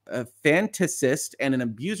 a fantasist, and an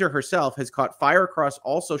abuser herself has caught fire across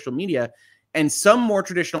all social media and some more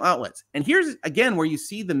traditional outlets. And here's, again, where you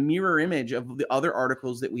see the mirror image of the other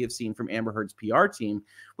articles that we have seen from Amber Heard's PR team,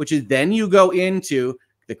 which is then you go into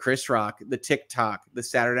the Chris Rock, the TikTok, the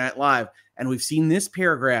Saturday Night Live. And we've seen this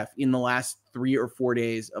paragraph in the last 3 or 4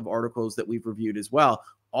 days of articles that we've reviewed as well.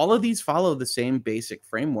 All of these follow the same basic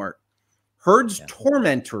framework. Heard's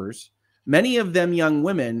tormentors, many of them young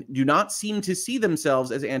women, do not seem to see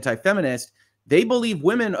themselves as anti-feminist. They believe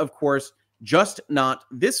women, of course, just not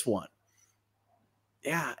this one.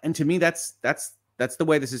 Yeah, and to me, that's the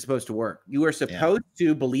way this is supposed to work. You are supposed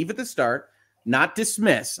to believe at the start, not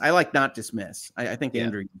dismiss. I like not dismiss. I think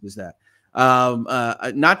Andrew uses that.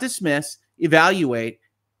 Not dismiss, evaluate,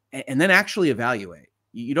 and then actually evaluate.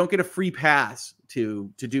 You don't get a free pass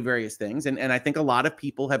to do various things. And I think a lot of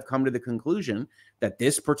people have come to the conclusion that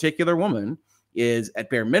this particular woman is at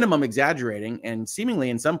bare minimum exaggerating and seemingly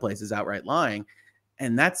in some places outright lying.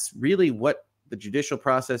 And that's really what the judicial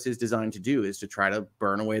process is designed to do, is to try to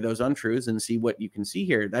burn away those untruths and see what you can see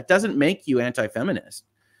here. That doesn't make you anti-feminist.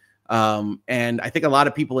 And I think a lot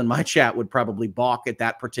of people in my chat would probably balk at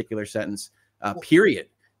that particular sentence, period.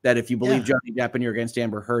 That if you believe Johnny Depp and you're against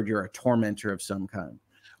Amber Heard, you're a tormentor of some kind.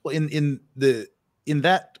 Well, in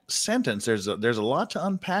that sentence, there's a lot to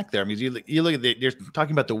unpack there. I mean, you look at you're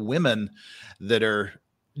talking about the women that are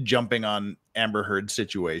jumping on Amber Heard's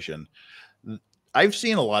situation. I've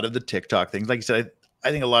seen a lot of the TikTok things. Like you said,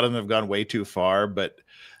 I think a lot of them have gone way too far, but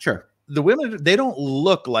sure. The women, they don't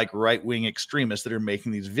look like right-wing extremists that are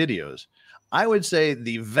making these videos. I would say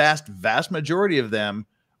the vast majority of them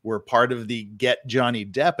were part of the Get Johnny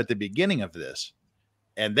Depp at the beginning of this.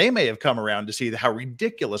 And they may have come around to see how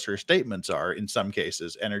ridiculous her statements are in some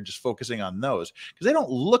cases and are just focusing on those, because they don't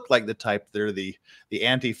look like the type that are the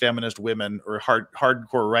anti-feminist women or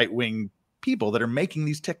hardcore right-wing people that are making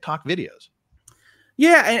these TikTok videos.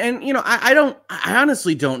 Yeah, and you know, I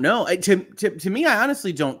honestly don't know. To me, I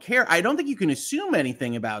honestly don't care. I don't think you can assume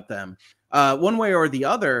anything about them, one way or the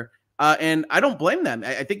other. And I don't blame them.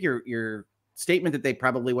 I think your statement that they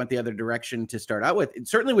probably went the other direction to start out with, it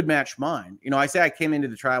certainly would match mine. You know, I say I came into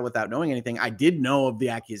the trial without knowing anything. I did know of the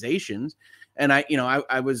accusations. And I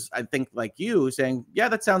think like you saying, yeah,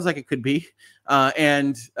 that sounds like it could be.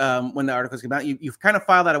 When the articles came out, you've kind of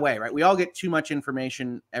filed that away, right? We all get too much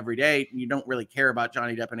information every day. You don't really care about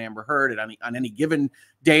Johnny Depp and Amber Heard on any given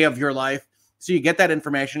day of your life. So you get that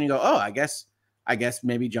information and you go, oh, I guess I guess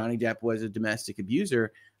maybe Johnny Depp was a domestic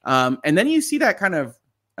abuser. And then you see that kind of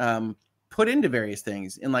put into various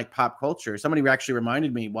things in like pop culture. Somebody actually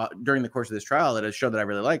reminded me during the course of this trial that a show that I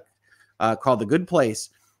really like called The Good Place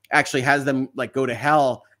actually has them like go to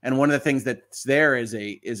hell. And one of the things that's there is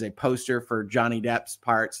a poster for Johnny Depp's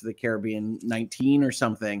Pirates of the Caribbean 19 or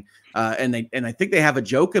something. And I think they have a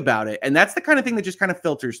joke about it. And that's the kind of thing that just kind of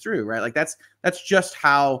filters through, right? Like that's just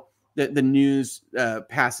how the news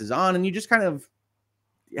passes on, and you just kind of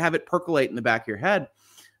have it percolate in the back of your head.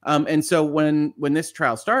 And so when this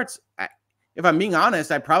trial starts, if I'm being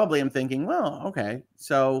honest, I probably am thinking, well, okay,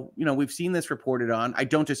 so, we've seen this reported on. I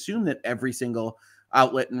don't assume that every single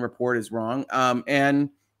outlet and report is wrong. And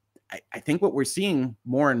I think what we're seeing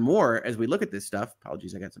more and more as we look at this stuff,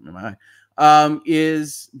 apologies, I got something in my eye,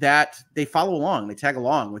 is that they follow along, they tag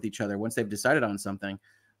along with each other once they've decided on something.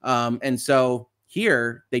 And so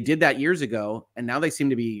here they did that years ago, and now they seem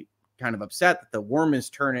to be kind of upset that the worm is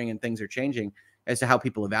turning and things are changing as to how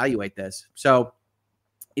people evaluate this. So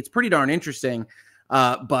it's pretty darn interesting.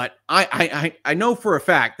 But I know for a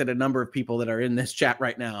fact that a number of people that are in this chat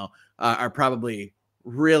right now are probably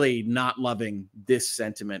really not loving this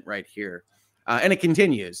sentiment right here. And it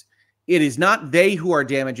continues. It is not they who are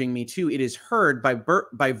damaging me too. It is Heard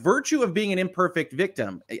by virtue of being an imperfect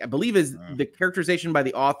victim. I believe is the characterization by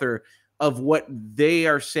the author of what they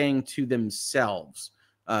are saying to themselves,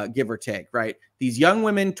 give or take, right? These young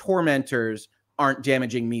women tormentors aren't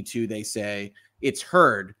damaging me too, they say. It's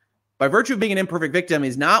Heard by virtue of being an imperfect victim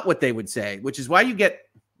is not what they would say, which is why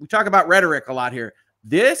we talk about rhetoric a lot here.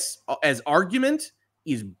 This as argument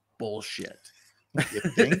is bullshit. You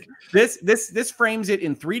think? This frames it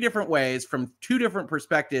in 3 different ways from 2 different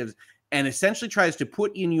perspectives, and essentially tries to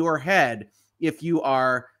put in your head, if you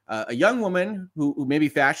are a young woman who maybe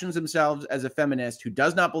fashions themselves as a feminist, who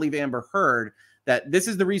does not believe Amber Heard, that this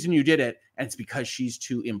is the reason you did it, and it's because she's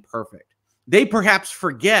too imperfect. They perhaps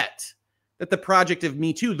forget that the project of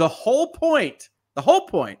Me Too, the whole point,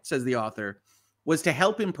 says the author, was to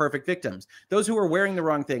help imperfect victims, those who were wearing the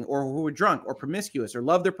wrong thing, or who were drunk or promiscuous or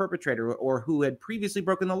loved their perpetrator, or who had previously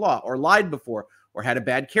broken the law or lied before or had a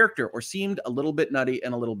bad character or seemed a little bit nutty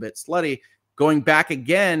and a little bit slutty, going back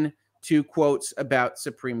again to quotes about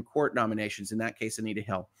Supreme Court nominations, in that case, Anita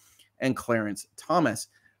Hill and Clarence Thomas.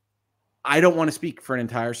 I don't want to speak for an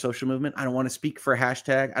entire social movement. I don't want to speak for a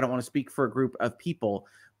hashtag. I don't want to speak for a group of people.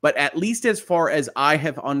 But at least as far as I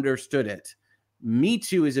have understood it, Me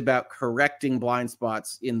Too is about correcting blind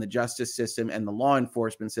spots in the justice system and the law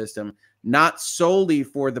enforcement system, not solely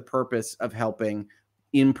for the purpose of helping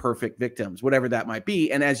imperfect victims, whatever that might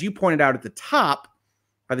be. And as you pointed out at the top,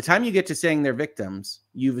 by the time you get to saying they're victims,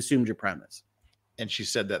 you've assumed your premise. And she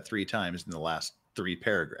said that 3 times in the last 3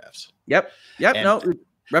 paragraphs. Yep. No,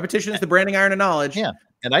 repetition is the branding iron of knowledge. Yeah.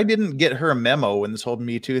 And I didn't get her memo when this whole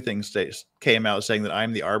Me Too thing came out, saying that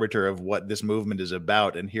I'm the arbiter of what this movement is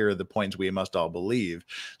about, and here are the points we must all believe.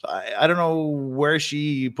 So I don't know where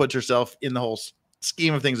she puts herself in the whole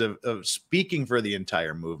scheme of things of speaking for the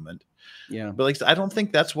entire movement. Yeah. But like, I don't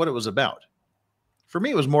think that's what it was about. For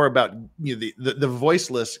me, it was more about the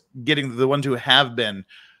voiceless getting the ones who have been,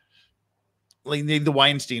 like the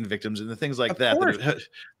Weinstein victims and the things like that.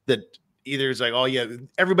 That either it's like, oh yeah,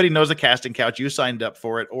 everybody knows the casting couch, you signed up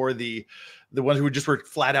for it, or the ones who just were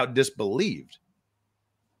flat out disbelieved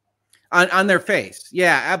on their face.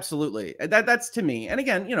 Yeah, absolutely. That's to me. And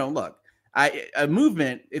again, look, a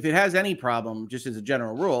movement, if it has any problem, just as a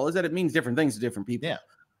general rule, is that it means different things to different people. Yeah.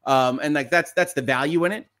 And like that's the value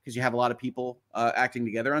in it, because you have a lot of people acting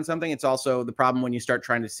together on something. It's also the problem when you start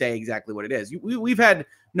trying to say exactly what it is. We've had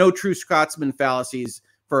no true Scotsman fallacies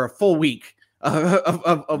for a full week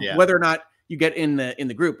of whether or not you get in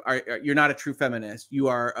the group. You're not a true feminist. You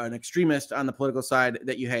are an extremist on the political side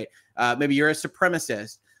that you hate. Maybe you're a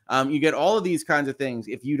supremacist. You get all of these kinds of things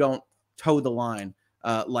if you don't toe the line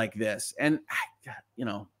like this. And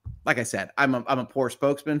like I said, I'm a poor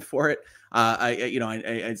spokesman for it.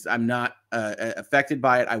 I'm not affected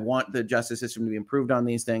by it. I want the justice system to be improved on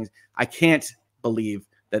these things. I can't believe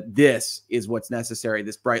that this is what's necessary.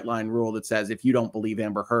 This bright line rule that says if you don't believe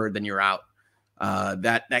Amber Heard, then you're out.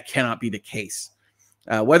 That cannot be the case.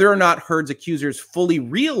 Whether or not Heard's accusers fully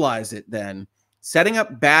realize it, then setting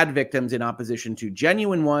up bad victims in opposition to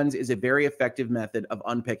genuine ones is a very effective method of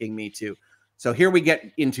unpicking Me Too. So here we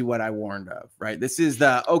get into what I warned of, right? This is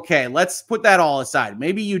okay, let's put that all aside.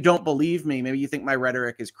 Maybe you don't believe me. Maybe you think my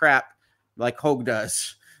rhetoric is crap, like Hogue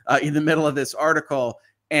does in the middle of this article.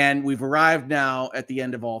 And we've arrived now at the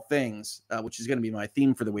end of all things, which is going to be my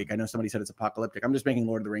theme for the week. I know somebody said it's apocalyptic. I'm just making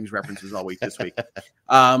Lord of the Rings references all week this week.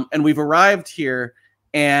 And we've arrived here,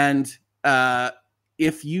 and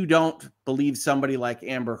if you don't believe somebody like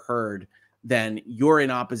Amber Heard, then you're in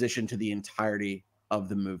opposition to the entirety of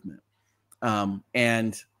the movement.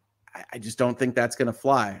 And I just don't think that's going to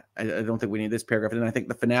fly. I don't think we need this paragraph. And I think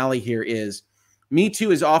the finale here is Me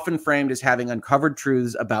Too is often framed as having uncovered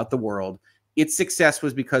truths about the world. Its success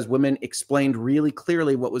was because women explained really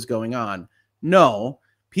clearly what was going on. No,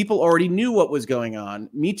 people already knew what was going on.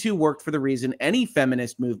 Me Too worked for the reason any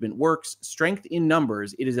feminist movement works: strength in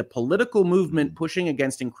numbers. It is a political movement pushing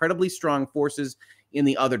against incredibly strong forces in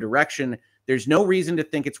the other direction. There's no reason to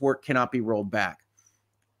think its work cannot be rolled back.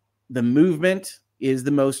 The movement is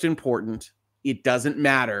the most important. It doesn't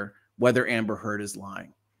matter whether Amber Heard is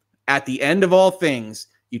lying. At the end of all things,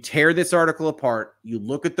 you tear this article apart, you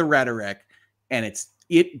look at the rhetoric, and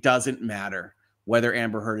it doesn't matter whether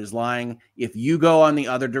Amber Heard is lying. If you go on the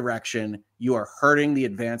other direction, you are hurting the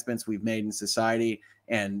advancements we've made in society.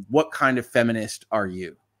 And what kind of feminist are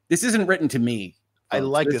you? This isn't written to me. I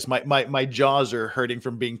like this. My jaws are hurting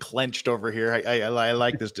from being clenched over here. I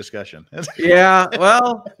like this discussion. Yeah.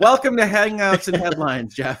 Well, welcome to Hangouts and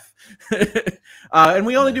Headlines, Jeff. And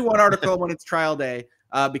we only do one article when it's trial day,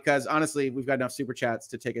 because honestly, we've got enough super chats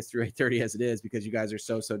to take us through 8:30 as it is, because you guys are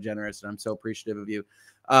so generous, and I'm so appreciative of you.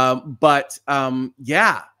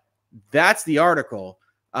 Yeah, that's the article.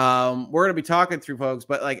 We're going to be talking through, folks,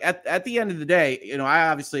 but like at the end of the day, you know,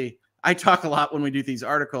 I talk a lot when we do these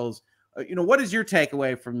articles. You know, what is your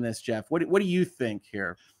takeaway from this, Jeff? What do you think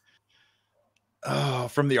here?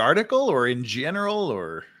 From the article, or in general,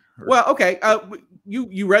 or well, okay.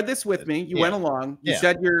 You read this with me. You went along. You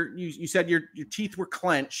said you said your teeth were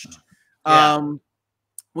clenched.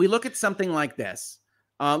 We look at something like this.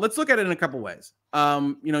 Let's look at it in a couple ways.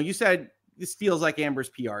 You know, you said this feels like Amber's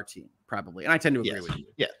PR team, probably, and I tend to agree with you.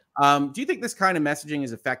 Yeah. Do you think this kind of messaging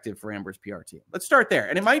is effective for Amber's PR team? Let's start there.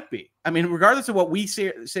 And it might be. I mean, regardless of what we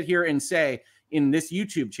sit here and say in this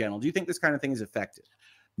YouTube channel, do you think this kind of thing is effective?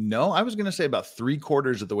 No, I was going to say about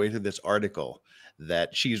 3/4 of the way through this article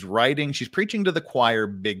that she's preaching to the choir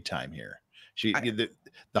big time here. The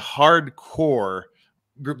hardcore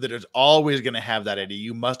group that is always going to have that idea.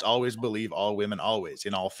 You must always believe all women, always,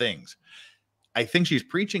 in all things. I think she's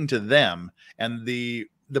preaching to them, and the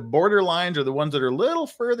borderlines, or the ones that are a little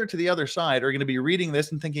further to the other side, are going to be reading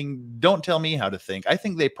this and thinking, don't tell me how to think. I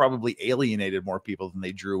think they probably alienated more people than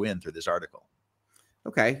they drew in through this article.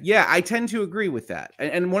 Okay. Yeah, I tend to agree with that.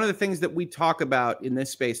 And one of the things that we talk about in this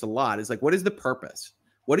space a lot is like, what is the purpose?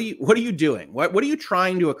 What are you doing? What are you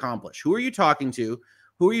trying to accomplish? Who are you talking to?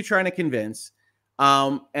 Who are you trying to convince?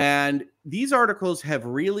 And these articles have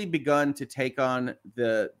really begun to take on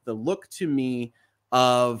the look to me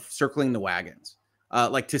of circling the wagons.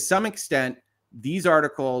 Like, to some extent, these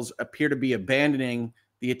articles appear to be abandoning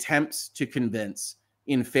the attempts to convince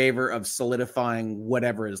in favor of solidifying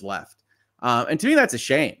whatever is left. And to me, that's a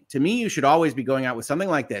shame. To me, you should always be going out with something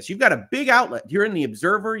like this. You've got a big outlet. You're in the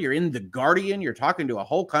Observer. You're in the Guardian. You're talking to a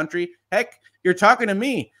whole country. Heck, you're talking to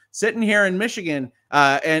me sitting here in Michigan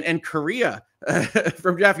and Korea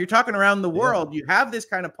from Jeff. You're talking around the world. You have this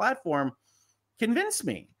kind of platform. Convince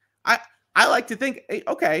me. I like to think,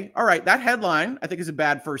 okay, all right, that headline I think is a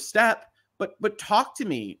bad first step, but talk to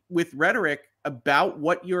me with rhetoric about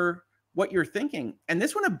what you're thinking. And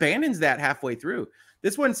this one abandons that halfway through.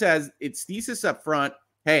 This one says its thesis up front,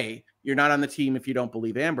 hey, you're not on the team if you don't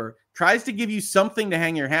believe Amber. Tries to give you something to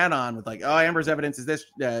hang your hat on with, like, oh, Amber's evidence is this,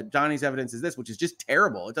 Johnny's evidence is this, which is just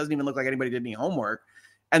terrible. It doesn't even look like anybody did any homework.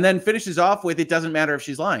 And then finishes off with, it doesn't matter if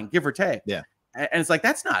she's lying, give or take. Yeah. And it's like,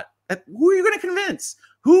 who are you going to convince?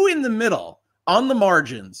 Who in the middle, on the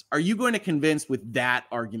margins, are you going to convince with that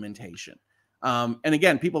argumentation? And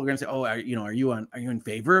again, people are going to say, oh, are you in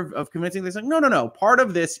favor of convincing this? Like, no. Part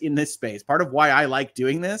of this in this space, part of why I like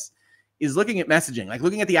doing this is looking at messaging, like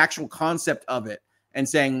looking at the actual concept of it and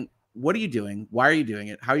saying, what are you doing? Why are you doing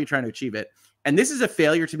it? How are you trying to achieve it? And this is a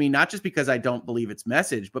failure to me, not just because I don't believe its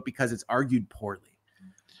message, but because it's argued poorly.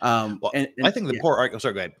 I think the poor argument.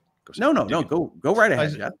 Sorry, go ahead. Go right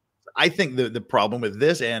ahead, Jeff. I think the problem with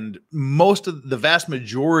this, and the vast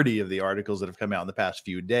majority of the articles that have come out in the past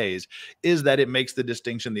few days, is that it makes the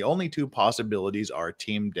distinction. The only two possibilities are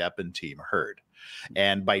Team Depp and Team Heard.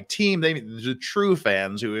 And by team, they mean the true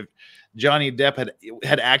fans who, if Johnny Depp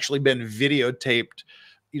had actually been videotaped,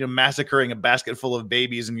 massacring a basket full of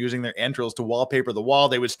babies and using their entrails to wallpaper the wall,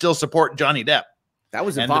 they would still support Johnny Depp. That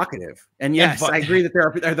was evocative. And yes, I agree that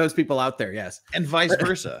there are those people out there. Yes. And vice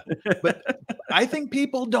versa. But I think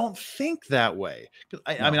people don't think that way.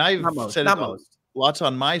 I mean, I've said it lots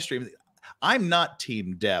on my stream. I'm not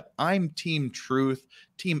Team Depp. I'm Team Truth,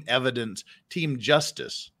 Team Evidence, Team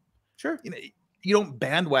Justice. Sure. You don't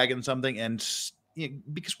bandwagon something and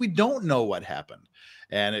because we don't know what happened.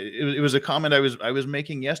 And it was a comment I was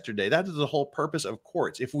making yesterday. That is the whole purpose of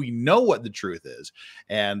courts. If we know what the truth is,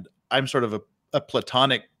 and I'm sort of a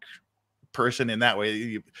platonic person in that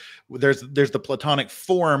way, there's the platonic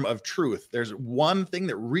form of truth. There's one thing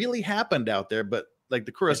that really happened out there, but like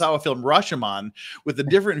the Kurosawa film Rashomon, with the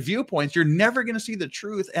different viewpoints, you're never going to see the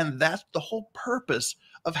truth. And that's the whole purpose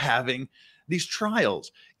of having these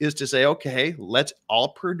trials, is to say, okay, let's all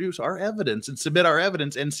produce our evidence and submit our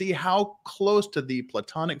evidence and see how close to the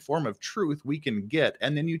platonic form of truth we can get.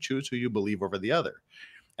 And then you choose who you believe over the other.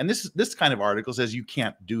 And this kind of article says you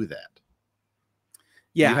can't do that.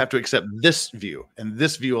 Yeah. You have to accept this view and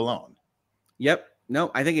this view alone. Yep.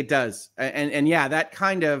 No, I think it does. And yeah, that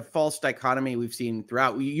kind of false dichotomy we've seen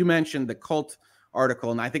throughout. You mentioned the cult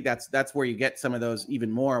article, and I think that's where you get some of those even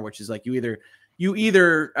more, which is like you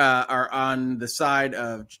either are on the side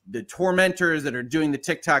of the tormentors that are doing the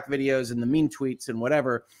TikTok videos and the mean tweets and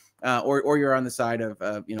whatever, or you're on the side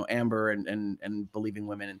of Amber and believing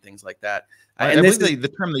women and things like that. I believe the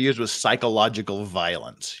term they used was psychological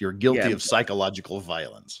violence. You're guilty of psychological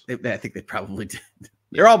violence. I think they probably did.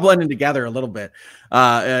 They're all blending together a little bit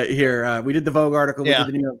here. We did the Vogue article, we did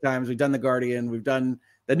the New York Times, we've done the Guardian, we've done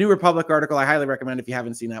the New Republic article. I highly recommend if you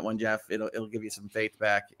haven't seen that one, Jeff. It'll give you some faith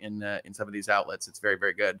back in some of these outlets. It's very,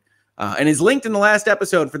 very good. And is linked in the last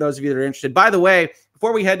episode for those of you that are interested. By the way,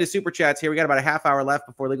 before we head to Super Chats here, we got about a half hour left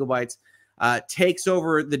before Legal Bites takes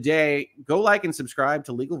over the day. Go like and subscribe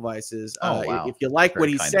to Legal Vices if you like what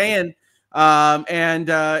he's saying. Yeah,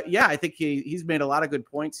 I think he's made a lot of good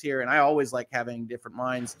points here, and I always like having different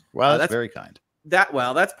minds. Well, that's very kind.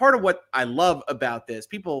 That's part of what I love about this.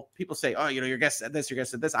 People say, oh, your guest said this, your guest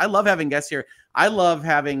said this. I love having guests here. I love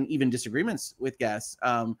having even disagreements with guests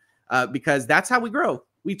because that's how we grow.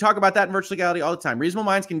 We talk about that in virtual legality all the time. Reasonable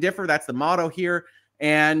minds can differ. That's the motto here.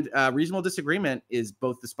 And reasonable disagreement is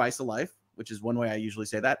both the spice of life, which is one way I usually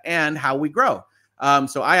say that, and how we grow.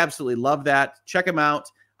 So I absolutely love that. Check them out.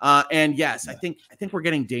 And yes, I think we're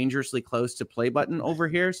getting dangerously close to play button over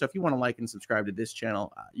here. So if you want to like and subscribe to this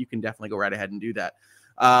channel, you can definitely go right ahead and do that.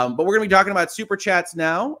 But we're going to be talking about Super Chats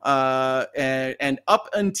now. And up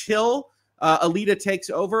until Alita takes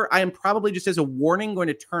over, I am probably, just as a warning, going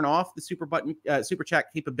to turn off the Super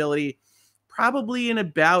Chat capability probably in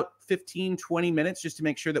about 15, 20 minutes, just to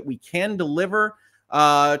make sure that we can deliver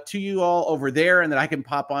to you all over there, and that I can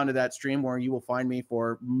pop onto that stream where you will find me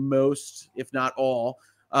for most, if not all,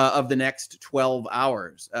 of the next 12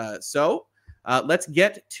 hours. So let's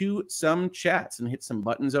get to some chats and hit some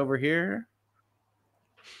buttons over here.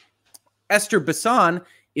 Esther Bassan,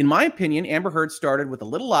 in my opinion, Amber Heard started with a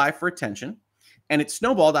little lie for attention, and it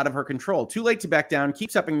snowballed out of her control. Too late to back down.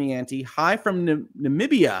 Keeps upping the ante. Hi from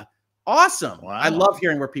Namibia. Awesome. Wow. I love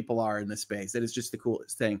hearing where people are in this space. That is just the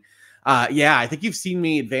coolest thing. Yeah, I think you've seen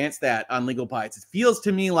me advance that on Legal Bites. It feels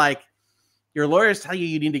to me like your lawyers tell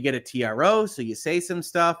you need to get a TRO, so you say some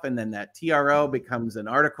stuff, and then that TRO becomes an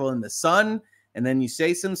article in the Sun, and then you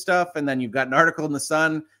say some stuff, and then you've got an article in the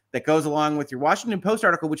Sun that goes along with your Washington Post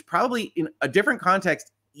article, which probably in a different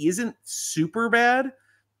context isn't super bad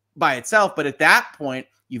by itself, but at that point,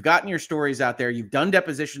 you've gotten your stories out there, you've done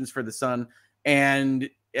depositions for the Sun, and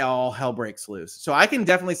all hell breaks loose. So I can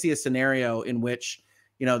definitely see a scenario in which,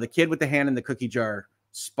 the kid with the hand in the cookie jar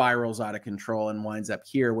spirals out of control and winds up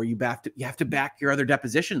here, where you have to back your other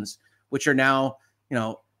depositions, which are now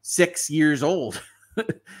 6 years old.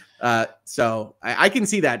 So I can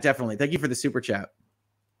see that, definitely. Thank you for the super chat.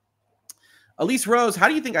 Elise Rose, how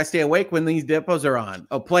do you think I stay awake when these depots are on?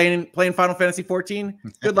 Oh, playing Final Fantasy 14.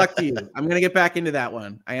 Good luck to you. I'm gonna get back into that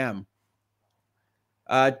one. I am.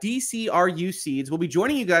 DCRU Seeds will be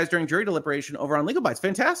joining you guys during jury deliberation over on Legal Bites.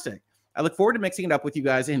 Fantastic. I look forward to mixing it up with you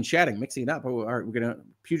guys and chatting. Mixing it up. All right, we're going to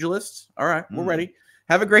pugilists. All right, we're ready.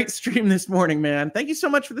 Have a great stream this morning, man. Thank you so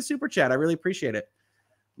much for the super chat. I really appreciate it.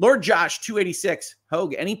 Lord Josh 286.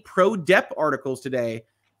 Hogue, any pro Depp articles today?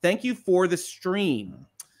 Thank you for the stream.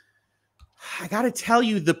 I got to tell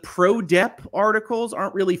you, the pro Depp articles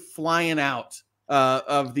aren't really flying out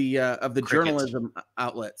of the journalism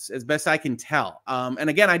outlets, as best I can tell. And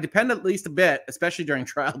again, I depend at least a bit, especially during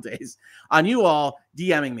trial days, on you all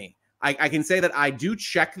DMing me. I can say that I do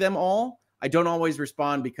check them all. I don't always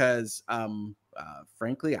respond because,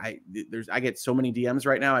 frankly, I get so many DMs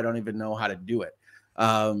right now, I don't even know how to do it.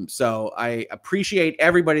 So I appreciate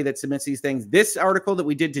everybody that submits these things. This article that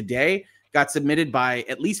we did today got submitted by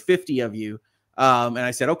at least 50 of you. And I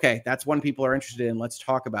said, okay, that's one people are interested in. Let's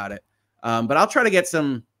talk about it. But I'll try to get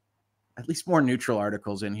some at least more neutral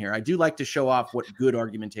articles in here. I do like to show off what good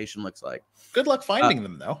argumentation looks like. Good luck finding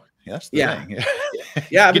them, though. Yes. Yeah.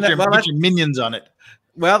 Yeah. Get your minions on it.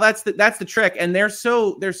 Well, that's the trick, and they're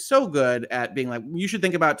so good at being like, you should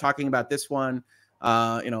think about talking about this one,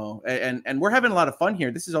 and we're having a lot of fun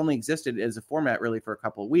here. This has only existed as a format really for a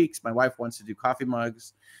couple of weeks. My wife wants to do coffee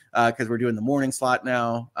mugs because we're doing the morning slot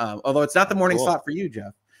now. Although it's not the morning slot for you,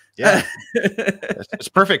 Jeff. Yeah, it's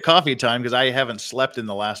perfect coffee time because I haven't slept in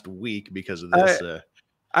the last week because of this.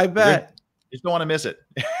 I bet you just don't want to miss it.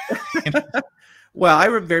 Well, I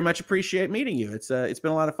very much appreciate meeting you. It's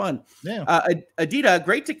been a lot of fun. Yeah. Adita,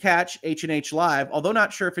 great to catch H&H live. Although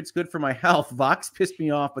not sure if it's good for my health. Vox pissed me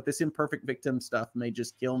off, but this imperfect victim stuff may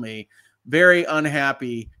just kill me. Very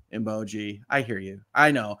unhappy emoji. I hear you.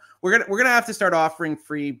 I know. We're gonna have to start offering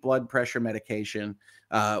free blood pressure medication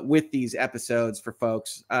with these episodes for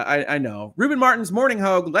folks. I know. Ruben Martin's Morning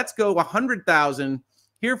Hogue. Let's go 100,000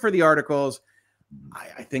 here for the articles.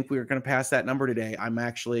 I think we were going to pass that number today. I'm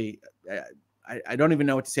actually. I don't even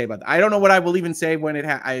know what to say about that. I don't know what I will even say when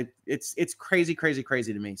it's crazy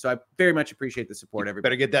to me. So I very much appreciate the support.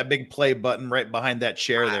 Everybody better get that big play button right behind that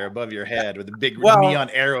chair there above your head with the big neon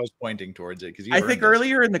arrows pointing towards it. Because I think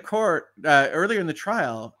earlier in the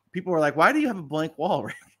trial, people were like, "Why do you have a blank wall?"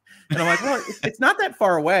 And I'm like, "Well, it's not that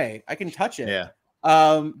far away. I can touch it." Yeah.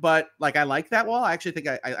 But like, I like that wall. I actually think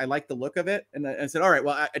I like the look of it. And I said, all right,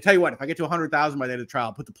 well, I tell you what, if I get to 100,000 by the end of the trial,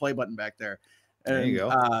 I'll put the play button back there. And, there you go.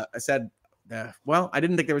 I said, well, I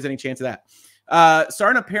didn't think there was any chance of that.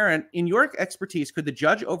 Sarna Parent, in your expertise, could the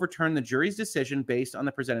judge overturn the jury's decision based on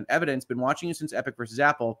the presented evidence? Been watching you since Epic versus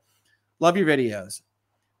Apple. Love your videos.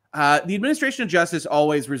 The administration of justice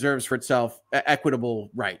always reserves for itself equitable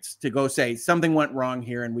rights to go say something went wrong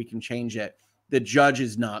here and we can change it. The judge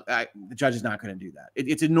is not. The judge is not going to do that.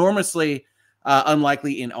 It's enormously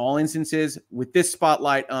unlikely in all instances. With this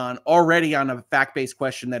spotlight already on a fact-based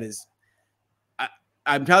question that is,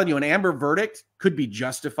 I'm telling you, an Amber verdict could be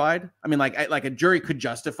justified. I mean, like a jury could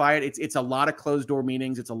justify it. It's a lot of closed-door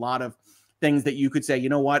meetings. It's a lot of things that you could say, you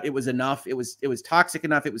know what, it was enough. It was toxic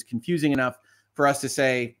enough. It was confusing enough for us to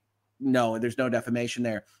say, no, there's no defamation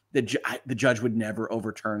there. The judge would never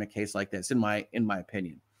overturn a case like this, in my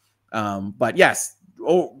opinion. But yes,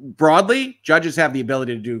 broadly, judges have the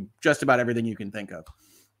ability to do just about everything you can think of.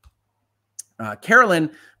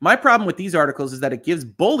 Carolyn, my problem with these articles is that it gives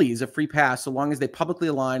bullies a free pass so long as they publicly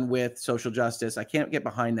align with social justice. I can't get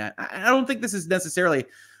behind that. I don't think this is necessarily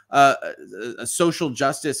a social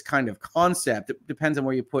justice kind of concept. It depends on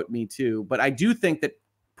where you put me too. But I do think that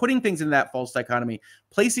putting things in that false dichotomy,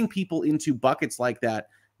 placing people into buckets like that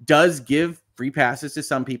does give free passes to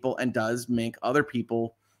some people and does make other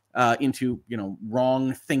people into,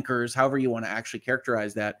 wrong thinkers, however you want to actually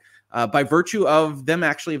characterize that, by virtue of them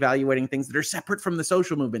actually evaluating things that are separate from the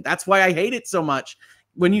social movement. That's why I hate it so much.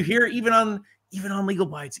 When you hear even on Legal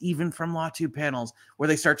Bites, even from LawTube panels, where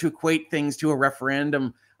they start to equate things to a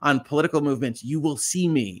referendum on political movements, you will see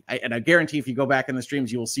me, and I guarantee if you go back in the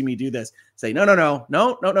streams, you will see me do this. Say, no.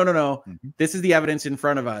 Mm-hmm. This is the evidence in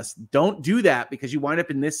front of us. Don't do that because you wind up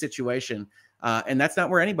in this situation. And that's not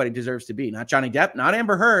where anybody deserves to be. Not Johnny Depp, not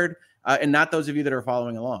Amber Heard, and not those of you that are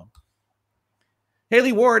following along.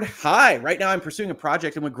 Haley Ward, hi. Right now I'm pursuing a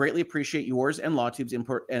project and would greatly appreciate yours and LawTube's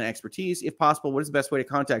input and expertise. If possible, what is the best way to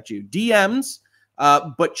contact you? DMs,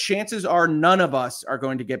 but chances are none of us are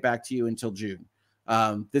going to get back to you until June.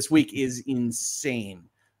 This week is insane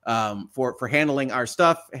for handling our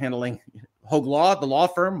stuff, handling Hogue Law, the law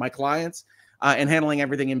firm, my clients, and handling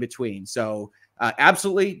everything in between. So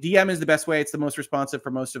absolutely, DM is the best way. It's the most responsive for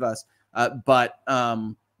most of us. But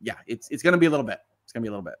it's going to be a little bit. It's going to be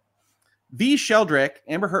a little bit. V. Sheldrick,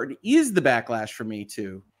 Amber Heard is the backlash for me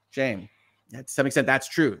too. Shame. To some extent, that's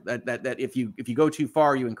true. That if you go too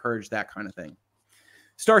far, you encourage that kind of thing.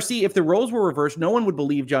 Star C, if the roles were reversed, no one would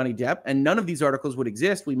believe Johnny Depp, and none of these articles would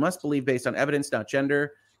exist. We must believe based on evidence, not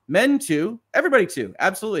gender. Men too, everybody too,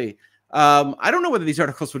 absolutely. I don't know whether these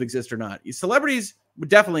articles would exist or not. Celebrities would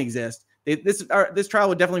definitely exist. This trial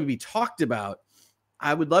would definitely be talked about.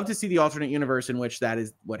 I would love to see the alternate universe in which that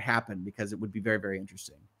is what happened, because it would be very, very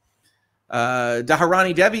interesting.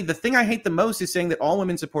 Daharani Devi, the thing I hate the most is saying that all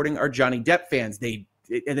women supporting are Johnny Depp fans. They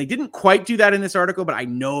didn't quite do that in this article, but I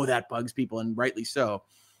know that bugs people, and rightly so.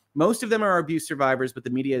 Most of them are abuse survivors, but the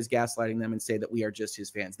media is gaslighting them and say that we are just his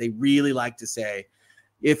fans. They really like to say,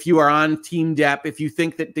 if you are on Team Depp, if you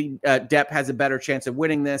think that the Depp has a better chance of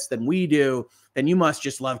winning this than we do, then you must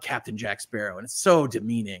just love Captain Jack Sparrow. And it's so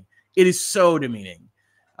demeaning. It is so demeaning.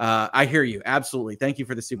 I hear you. Absolutely. Thank you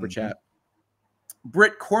for the super chat.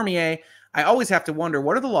 Britt Cormier, I always have to wonder,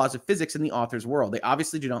 what are the laws of physics in the author's world? They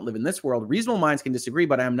obviously do not live in this world. Reasonable minds can disagree,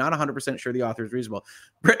 but I am not 100% sure the author is reasonable.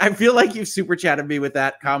 Britt, I feel like you've super chatted me with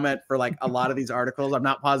that comment for like a lot of these articles. I'm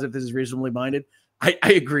not positive this is reasonably minded. I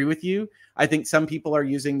agree with you. I think some people are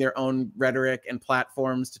using their own rhetoric and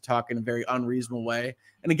platforms to talk in a very unreasonable way.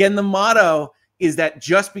 And again, the motto is that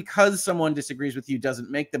just because someone disagrees with you doesn't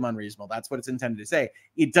make them unreasonable. That's what it's intended to say.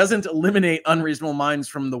 It doesn't eliminate unreasonable minds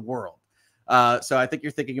from the world. So I think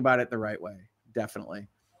you're thinking about it the right way. Definitely.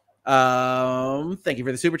 Thank you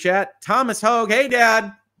for the super chat. Thomas Hogue. Hey,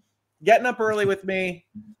 Dad. Getting up early with me.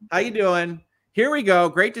 How you doing? Here we go.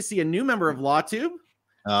 Great to see a new member of LawTube.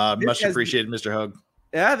 Much appreciated, Mr. Hogue.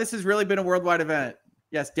 Yeah, this has really been a worldwide event.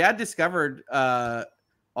 Yes, Dad discovered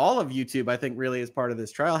all of YouTube, I think, really as part of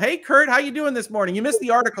this trial. Hey, Kurt, how you doing this morning? You missed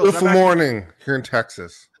the article. Beautiful morning here in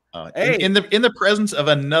Texas. Hey. In the presence of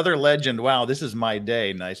another legend. Wow, this is my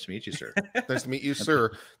day. Nice to meet you, sir. Nice to meet you,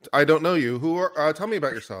 sir. I don't know you. Who are? Tell me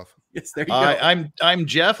about yourself. Yes, there you go. I'm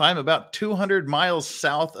Jeff. I'm about 200 miles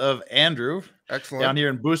south of Andrew. Excellent. Down here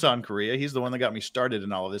in Busan, Korea. He's the one that got me started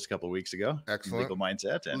in all of this a couple of weeks ago. Excellent. Legal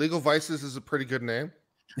Mindset. And Legal Vices is a pretty good name.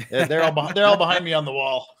 they're all behind me on the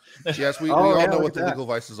wall. Yes, we all know what the legal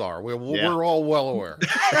vices are. We're all well aware.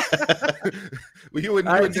 To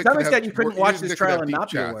some extent, you couldn't watch this trial and not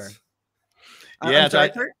be aware. Yeah, I'm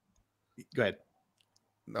sorry, Kurt? Go ahead.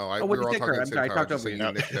 No, we were all talking at the same time. I talked over you.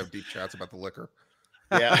 Nick could have deep chats about the liquor.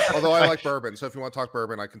 Yeah. Although I like bourbon, so if you want to talk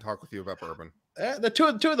bourbon, I can talk with you about bourbon. The two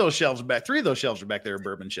of those shelves are back. 3 of those shelves are back there,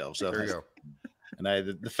 bourbon shelves. So there you go.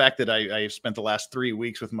 And the fact that I spent the last 3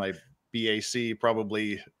 weeks with my BAC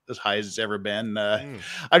probably as high as it's ever been. I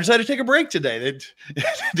decided to take a break today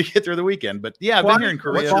to get through the weekend. But yeah, I've been here in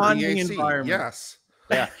Korea. Yes.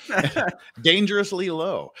 Yeah. Dangerously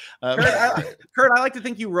low. Kurt, I like to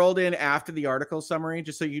think you rolled in after the article summary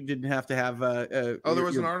just so you didn't have to have there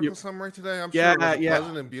was an article summary today. I'm sure it was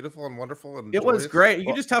pleasant and beautiful and wonderful and it was great. You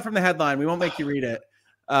can just tell from the headline. We won't make you read it.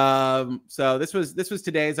 So this was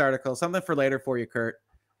today's article. Something for later for you, Kurt.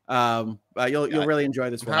 You'll really enjoy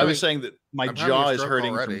this one. I was saying that my jaw is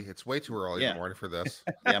hurting already. It's way too early in the morning for this.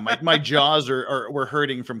 Yeah, my jaws were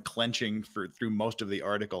hurting from clenching through most of the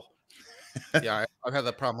article. Yeah, I've had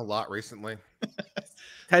that problem a lot recently.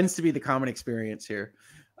 Tends to be the common experience here.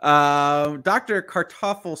 Dr.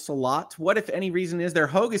 Kartoffel Salat, what if any reason is there?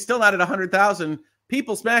 Hogue is still not at 100,000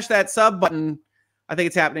 people. Smash that sub button. I think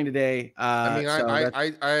it's happening today. I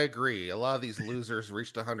agree. A lot of these losers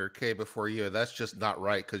reached 100K before you. That's just not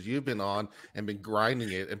right because you've been on and been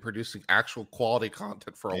grinding it and producing actual quality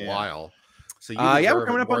content for a while. So we're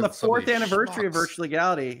coming up on the 4th anniversary of Virtual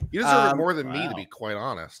Legality. You deserve it more than me, to be quite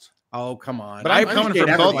honest. Oh, come on. But I'm coming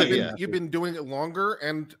from both of you. You've been doing it longer,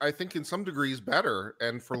 and I think in some degrees better.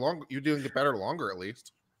 And for long, you're doing it better longer, at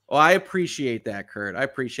least. Well, I appreciate that, Kurt. I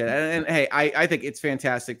appreciate it. And hey, I think it's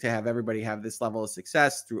fantastic to have everybody have this level of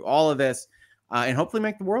success through all of this and hopefully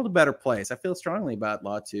make the world a better place. I feel strongly about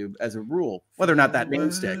LawTube as a rule, whether or not that name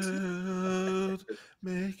sticks.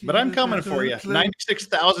 But I'm coming for you.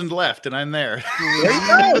 96,000 left, and I'm there.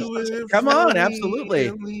 There you go. Come on,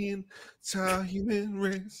 absolutely.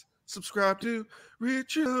 Subscribe to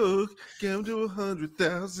Richard Hogue. Get him to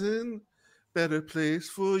 100,000. Better place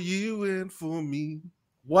for you and for me.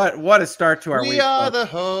 What a start to our week. We are the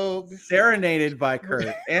Hogue. Serenaded by Kurt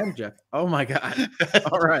and Jeff. Oh my God.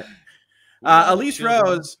 All right. Elise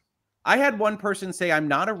Rose. I had one person say I'm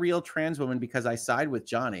not a real trans woman because I side with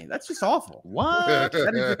Johnny. That's just awful. What? That is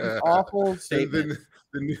just an awful statement.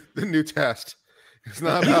 The new test. It's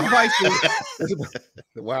not about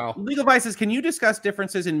wow. Legal Vices, can you discuss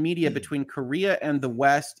differences in media between Korea and the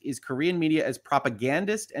West? Is Korean media as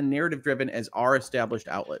propagandist and narrative driven as our established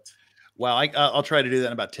outlets? Well, I'll try to do that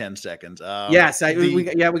in about 10 seconds. Yes, we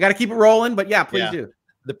got to keep it rolling, but yeah, please do.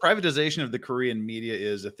 The privatization of the Korean media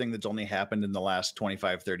is a thing that's only happened in the last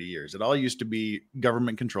 25, 30 years. It all used to be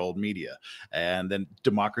government-controlled media, and then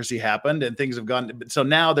democracy happened, and things have gone. So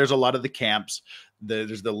now there's a lot of the camps.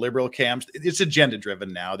 There's the liberal camps. It's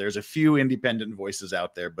agenda-driven now. There's a few independent voices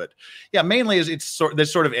out there, but yeah, mainly they're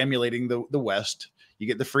sort of emulating the West. You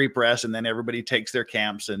get the free press, and then everybody takes their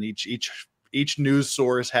camps, and each news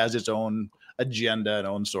source has its own agenda and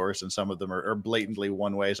own source, and some of them are blatantly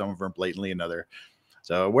one way, some of them are blatantly another.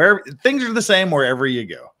 So where things are the same wherever you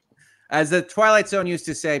go. As the Twilight Zone used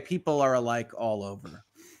to say, people are alike all over.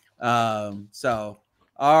 So,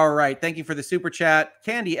 all right. Thank you for the super chat.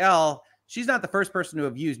 Candy L. She's not the first person to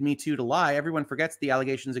have used Me Too to lie. Everyone forgets the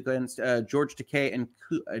allegations against George Takei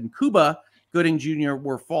and Cuba Gooding Jr.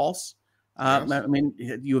 were false. Yes. I mean,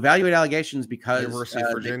 you evaluate allegations because University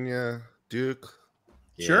of Virginia, Duke.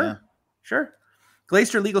 Sure.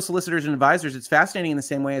 Glaister Legal Solicitors and Advisors. It's fascinating in the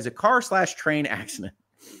same way as a car/train accident.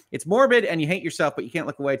 It's morbid and you hate yourself, but you can't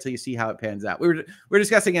look away until you see how it pans out. We're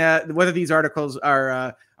discussing whether these articles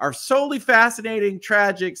are solely fascinating,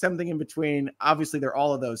 tragic, something in between. Obviously, they're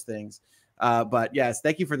all of those things. But yes,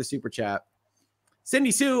 thank you for the super chat.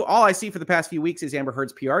 Cindy Sue, all I see for the past few weeks is Amber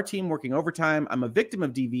Heard's PR team working overtime. I'm a victim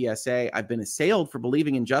of DVSA. I've been assailed for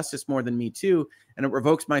believing in justice more than Me Too, and it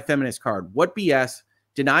revokes my feminist card. What BS?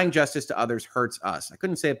 Denying justice to others hurts us. I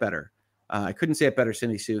couldn't say it better.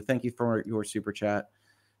 Cindy Sue. Thank you for your super chat.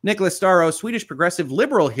 Nicholas Starro, Swedish progressive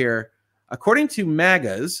liberal here. According to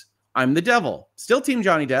MAGAs, I'm the devil. Still team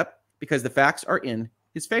Johnny Depp because the facts are in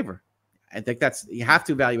his favor. I think you have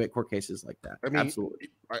to evaluate court cases like that. I mean, absolutely.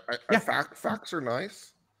 Facts are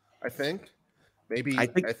nice. I think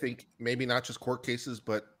maybe not just court cases,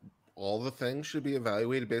 but all the things should be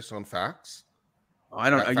evaluated based on facts. I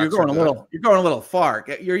don't know. You're going a little far.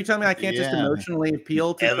 Are you telling me I can't just emotionally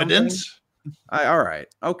appeal to evidence? All right.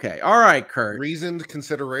 Okay. All right, Kurt. Reasoned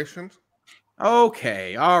consideration.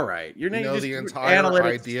 Okay. All right. You know the entire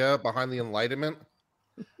idea behind the Enlightenment.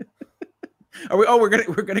 We're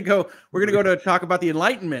gonna go to talk about the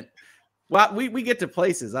Enlightenment. Well, we get to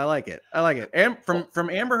places. I like it. And from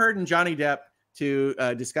Amber Heard and Johnny Depp to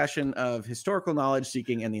a discussion of historical knowledge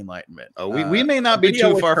seeking and the Enlightenment. Oh, we may not be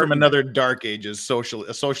too far from another dark ages,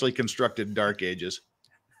 socially constructed dark ages.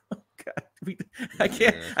 Oh God, I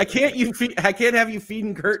can't have you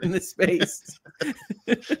feeding Kurt in this space.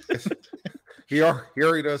 He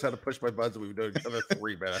already knows how to push my buttons. We've done another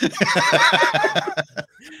 3 minutes.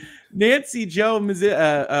 Nancy Joe,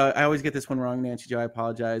 I always get this one wrong. Nancy Joe, I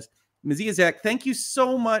apologize. Maziazek, thank you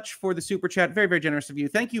so much for the super chat. Very, very generous of you.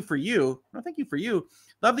 Thank you for you. No, thank you for you.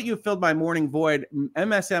 Love that you filled my morning void.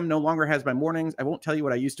 MSM no longer has my mornings. I won't tell you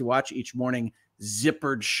what I used to watch each morning.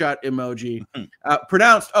 Zippered shut emoji.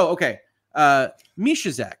 Pronounced. Oh, okay.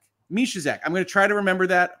 Mishazek. I'm going to try to remember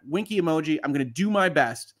that. Winky emoji. I'm going to do my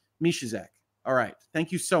best. Mishazek. All right.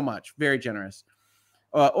 Thank you so much. Very generous.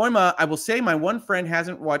 Oima, I will say my one friend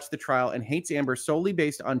hasn't watched the trial and hates Amber solely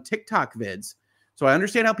based on TikTok vids. So I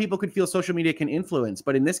understand how people could feel social media can influence,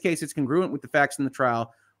 but in this case, it's congruent with the facts in the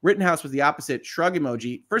trial. Rittenhouse was the opposite. Shrug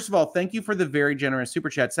emoji. First of all, thank you for the very generous super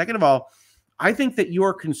chat. Second of all, I think that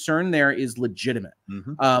your concern there is legitimate.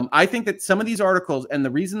 I think that some of these articles and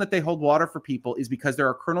the reason that they hold water for people is because there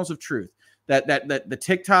are kernels of truth. That the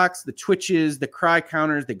TikToks, the Twitches, the cry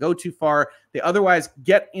counters, they go too far. They otherwise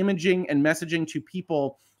get imaging and messaging to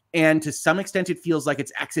people, and to some extent, it feels like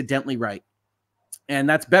it's accidentally right, and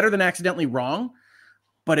that's better than accidentally wrong.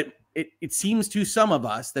 But it seems to some of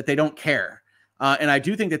us that they don't care, and I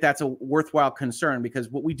do think that that's a worthwhile concern, because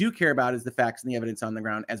what we do care about is the facts and the evidence on the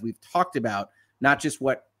ground, as we've talked about, not just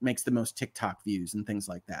what makes the most TikTok views and things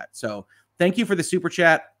like that. So thank you for the super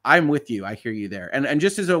chat. I'm with you. I hear you there. And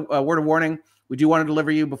just as a word of warning, we do want to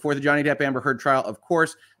deliver you before the Johnny Depp Amber Heard trial, of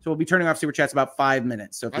course. So we'll be turning off super chats about 5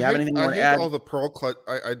 minutes. So if you have anything you want to add. All the pearl clutch.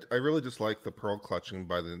 I really just like the pearl clutching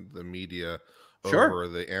by the media over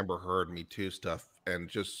the Amber Heard Me Too stuff, and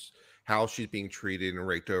just how she's being treated and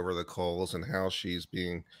raked over the coals, and how she's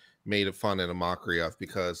being made fun and a mockery of,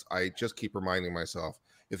 because I just keep reminding myself,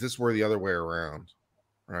 if this were the other way around,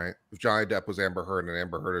 right? If Johnny Depp was Amber Heard and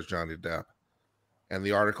Amber Heard is Johnny Depp, and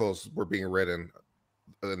the articles were being written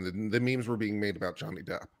and the memes were being made about Johnny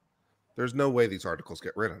Depp, there's no way these articles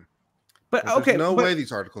get written. There's no way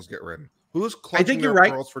these articles get written. Who's clutching their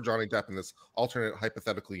pearls for Johnny Depp in this alternate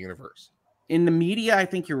hypothetical universe? In the media, I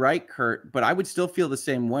think you're right, Kurt, but I would still feel the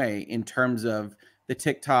same way in terms of the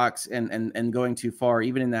TikToks and going too far,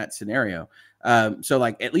 even in that scenario. So,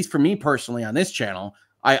 like, at least for me personally on this channel,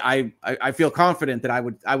 I feel confident that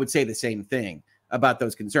I would say the same thing about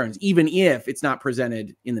those concerns, even if it's not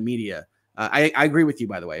presented in the media. I agree with you,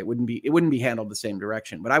 by the way. It wouldn't be handled the same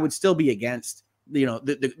direction, but I would still be against,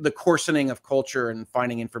 the coarsening of culture and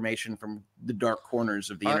finding information from the dark corners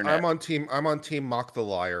of the internet. I'm on team mock the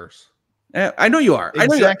liars. I know you are.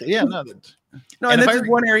 Exactly. I know you are. No, and this is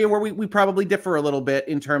one area where we probably differ a little bit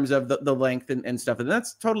in terms of the length and stuff, and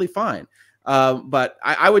that's totally fine. But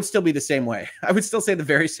I would still be the same way. I would still say the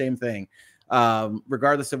very same thing,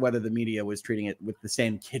 regardless of whether the media was treating it with the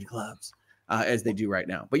same kid gloves as they do right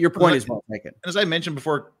now. But your point is well taken. As I mentioned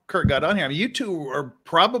before Kurt got on here, I mean, you two are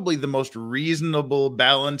probably the most reasonable,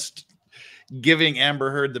 balanced, giving Amber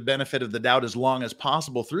Heard the benefit of the doubt as long as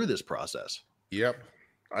possible through this process. Yep.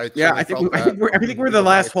 I think we're the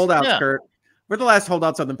last holdouts, Kurt. We're the last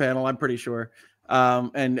holdouts on the panel, I'm pretty sure.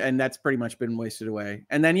 And that's pretty much been wasted away.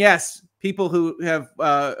 And then, yes, people who have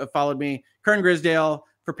followed me, Kern Grisdale,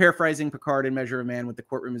 for paraphrasing Picard in Measure of Man with the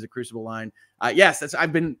courtroom as a crucible line. Yes,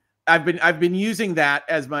 I've been using that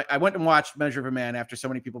as I went and watched Measure of a Man after so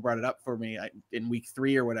many people brought it up for me in week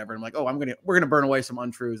 3 or whatever. I'm like, oh, we're gonna burn away some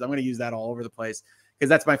untruths. I'm gonna use that all over the place, because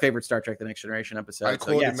that's my favorite Star Trek: The Next Generation episode. I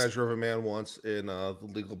quoted Measure of a Man once in the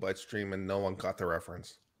Legal Bite stream, and no one got the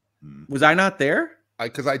reference. Was I not there?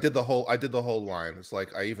 because I did the whole line. It's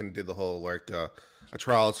like I even did the whole like a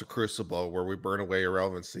trial is a crucible where we burn away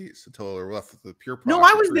irrelevant seats until we're left with the pure product. No,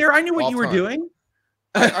 I was there. I knew what you were doing.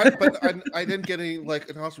 But I didn't get any like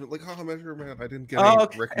announcement like, oh, Measure Man. I didn't get any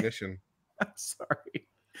recognition. I'm sorry.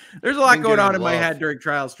 There's a lot going on in my head during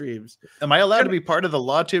trial streams. Am I allowed to be part of the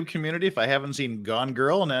LawTube community if I haven't seen Gone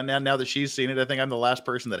Girl? And now that she's seen it, I think I'm the last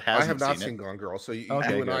person that hasn't. I have not seen Gone Girl, so you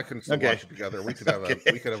and I can still watch it together. We could have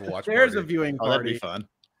a watch. There's a viewing party. That'd be fun.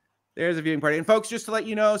 There's a viewing party. And folks, just to let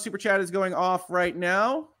you know, Super Chat is going off right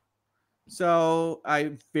now. So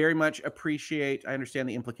I very much appreciate, I understand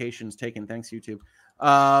the implications taken. Thanks, YouTube.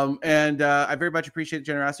 I very much appreciate the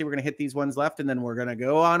generosity. We're going to hit these ones left, and then we're going to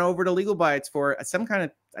go on over to Legal Bites for some kind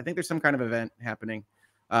of, I think there's some kind of event happening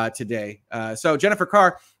today. So Jennifer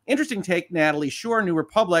Carr, interesting take, Natalie. Sure, New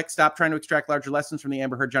Republic, stop trying to extract larger lessons from the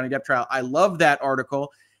Amber Heard Johnny Depp trial. I love that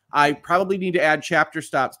article. I probably need to add chapter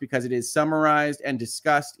stops because it is summarized and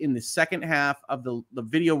discussed in the second half of the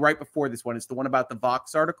video right before this one. It's the one about the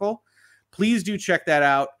Vox article. Please do check that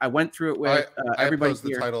out. I went through it with everybody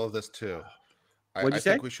here. The title of this too. What'd you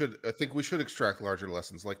say? I think we should extract larger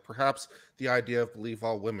lessons. Like perhaps the idea of believe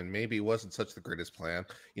all women maybe wasn't such the greatest plan.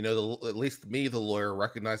 You know, at least me, the lawyer,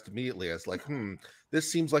 recognized immediately as like, this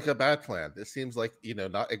seems like a bad plan. This seems like,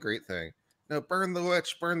 not a great thing. No, burn the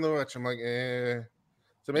witch, burn the witch. I'm like, eh.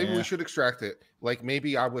 So maybe we should extract it. Like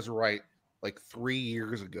maybe I was right. Like 3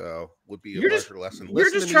 years ago would be a larger lesson. You're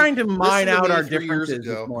just trying to mine out our differences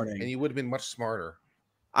this morning, and you would have been much smarter.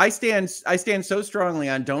 I stand so strongly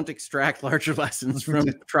on don't extract larger lessons from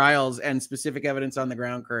trials and specific evidence on the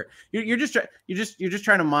ground, Kurt. You're just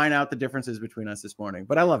trying to mine out the differences between us this morning,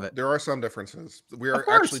 but I love it. There are some differences. We are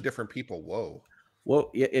actually different people.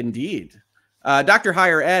 Whoa, yeah, indeed. Dr.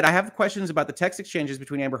 Higher Ed, I have questions about the text exchanges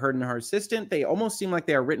between Amber Heard and her assistant. They almost seem like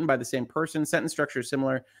they are written by the same person. Sentence structure is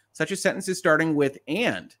similar, such as sentences starting with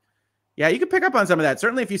 "and." Yeah, you can pick up on some of that.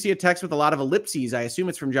 Certainly, if you see a text with a lot of ellipses, I assume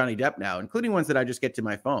it's from Johnny Depp now, including ones that I just get to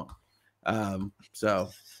my phone. So,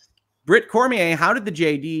 Britt Cormier, how did the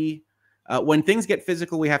JD, when things get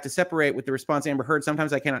physical, we have to separate with the response Amber Heard.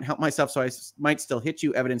 Sometimes I cannot help myself, so I might still hit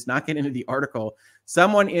you. Evidence not get into the article.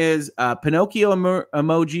 Someone is Pinocchio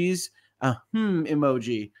emojis,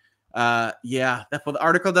 emoji. Yeah, the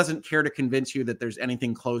article doesn't care to convince you that there's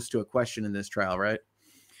anything close to a question in this trial, right?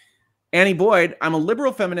 Annie Boyd, I'm a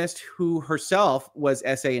liberal feminist who herself was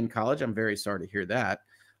SA in college. I'm very sorry to hear that.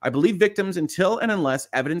 I believe victims until and unless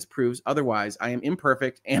evidence proves otherwise. I am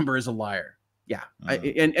imperfect. Amber is a liar. Yeah.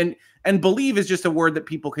 And believe is just a word that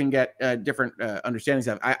people can get different understandings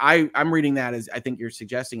of. I'm reading that as I think you're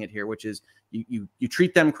suggesting it here, which is you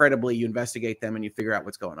treat them credibly, you investigate them, and you figure out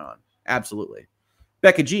what's going on. Absolutely.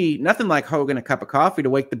 Becca G, nothing like Hogan a cup of coffee to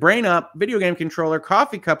wake the brain up. Video game controller,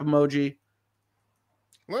 coffee cup emoji.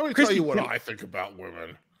 Let me tell you what I think about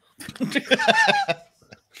women.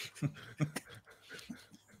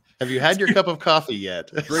 Have you had your cup of coffee yet?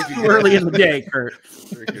 Too early in the day, Kurt.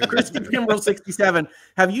 Christy Kimbrell 67.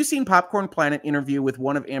 Have you seen Popcorn Planet interview with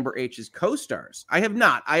one of Amber H's co-stars? I have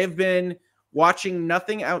not. I have been watching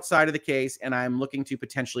nothing outside of the case, and I'm looking to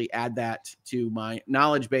potentially add that to my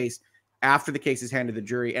knowledge base after the case is handed to the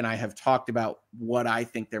jury, and I have talked about what I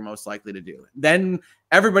think they're most likely to do. Then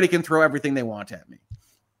everybody can throw everything they want at me.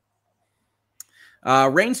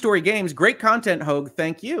 Rain Story Games, great content, Hogue.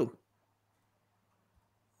 Thank you.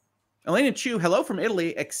 Elena Chu, hello from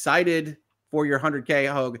Italy. Excited for your 100K,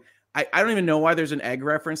 Hogue. I don't even know why there's an egg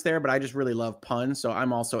reference there, but I just really love puns, so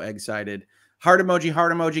I'm also excited. Heart emoji,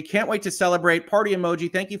 heart emoji. Can't wait to celebrate. Party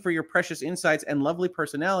emoji. Thank you for your precious insights and lovely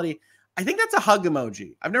personality. I think that's a hug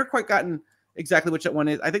emoji. I've never quite gotten exactly which that one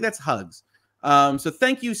is. I think that's hugs. So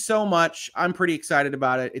thank you so much. I'm pretty excited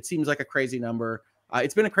about it. It seems like a crazy number.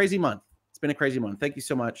 It's been a crazy month. Been a crazy one. Thank you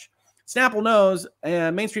so much. Snapple knows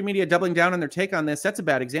mainstream media doubling down on their take on this. That's a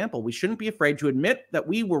bad example. We shouldn't be afraid to admit that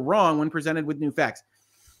we were wrong when presented with new facts.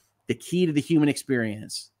 The key to the human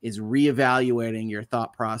experience is reevaluating your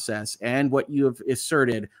thought process and what you have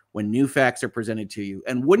asserted when new facts are presented to you.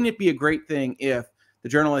 And wouldn't it be a great thing if the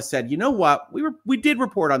journalist said, you know what, we did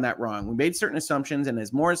report on that wrong. We made certain assumptions, and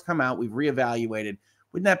as more has come out, we've reevaluated.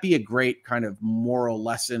 Wouldn't that be a great kind of moral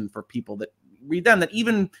lesson for people that read them, that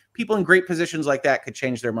even people in great positions like that could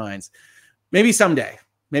change their minds? Maybe someday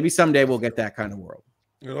we'll get that kind of world.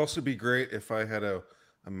 It'd also be great if I had a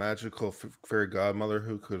magical fairy godmother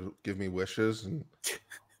who could give me wishes, and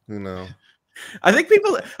I think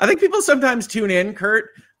people sometimes tune in,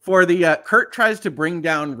 Kurt, for the Kurt tries to bring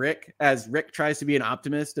down Rick as Rick tries to be an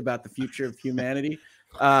optimist about the future of humanity.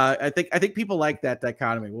 I think people like that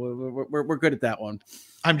dichotomy. We're good at that one.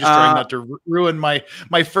 I'm just trying not to ruin my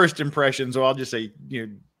first impression, so I'll just say,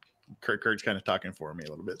 Kurt's kind of talking for me a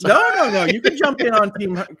little bit. So. No. You can jump in on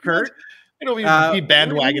Team Kurt. You know, be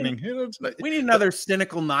bandwagoning. We need another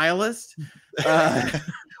cynical nihilist.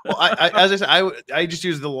 Well, as I said, I just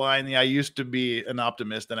use the line. I used to be an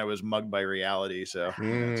optimist, and I was mugged by reality. So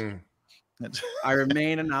I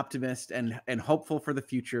remain an optimist and hopeful for the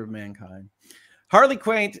future of mankind. Harley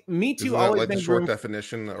Quaint, Me Too. Isn't that always like been the short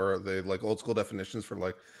definition, or the like old school definitions for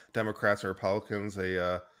like Democrats and Republicans?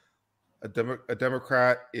 A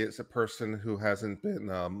Democrat is a person who hasn't been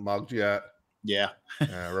mugged yet. Yeah.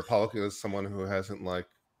 Republican is someone who hasn't like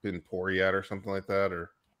been poor yet, or something like that.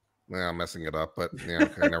 Or I'm messing it up, but yeah,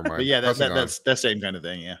 okay, never mind. But yeah, that's that same kind of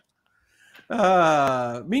thing.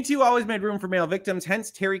 Yeah. Me Too always made room for male victims,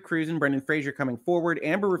 hence Terry Crews and Brendan Fraser coming forward.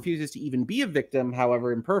 Amber refuses to even be a victim,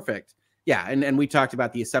 however imperfect. Yeah, and we talked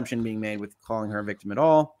about the assumption being made with calling her a victim at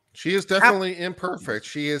all. She is definitely imperfect.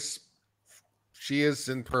 She is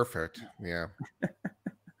imperfect. Yeah.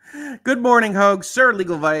 Good morning, Hogue. Sir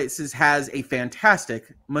Legal Vices has a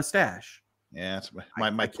fantastic mustache. Yeah, it's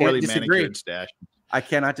my poorly manicured stash. I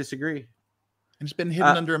cannot disagree. And it's been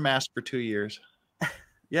hidden under a mask for 2 years.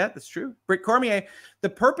 Yeah, that's true. Britt Cormier, the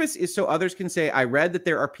purpose is so others can say, I read that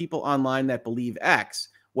there are people online that believe X,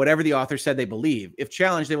 whatever the author said they believe. If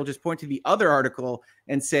challenged, they will just point to the other article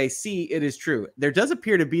and say, see, it is true. There does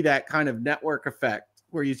appear to be that kind of network effect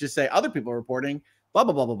where you just say other people are reporting, blah,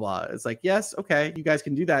 blah, blah, blah, blah. It's like, yes, okay, you guys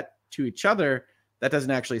can do that to each other. That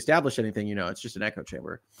doesn't actually establish anything, it's just an echo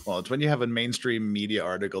chamber. Well, it's when you have a mainstream media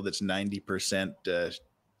article that's 90%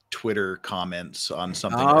 Twitter comments on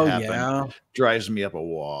something that happened. Drives me up a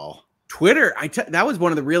wall. Twitter, that was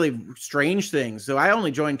one of the really strange things. So I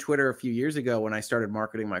only joined Twitter a few years ago when I started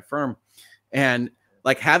marketing my firm. And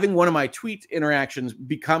like having one of my tweet interactions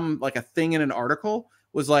become like a thing in an article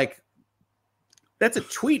was like, that's a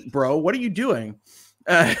tweet, bro. What are you doing?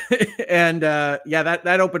 Yeah,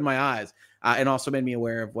 that opened my eyes and also made me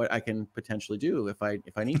aware of what I can potentially do if I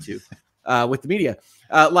need to. With the media.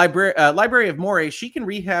 Library of Moray, she can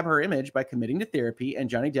rehab her image by committing to therapy, and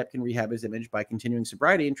Johnny Depp can rehab his image by continuing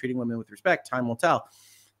sobriety and treating women with respect. Time will tell.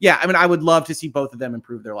 Yeah, I mean, I would love to see both of them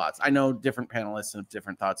improve their lots. I know different panelists have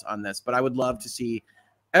different thoughts on this, but I would love to see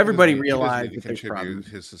everybody realize that there's problems.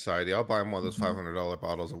 His society. I'll buy him one of those $500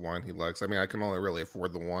 bottles of wine he likes. I mean, I can only really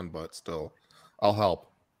afford the one, but still, I'll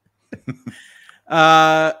help.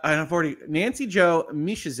 I've already Nancy Jo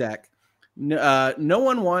Mishazek. No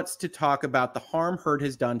one wants to talk about the harm Heard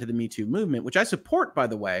has done to the Me Too movement, which I support, by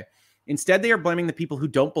the way. Instead, they are blaming the people who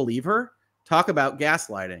don't believe her. Talk about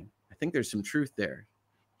gaslighting. I think there's some truth there.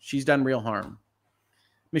 She's done real harm.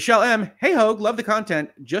 Michelle M. Hey, Hogue, love the content.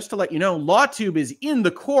 Just to let you know, LawTube is in the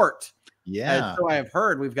court. Yeah. So I have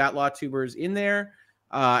heard we've got LawTubers in there.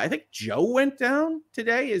 I think Joe went down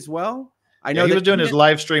today as well. I know he was doing his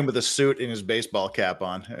live stream with a suit and his baseball cap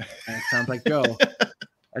on. That sounds like Joe.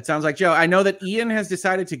 That sounds like Joe. I know that Ian has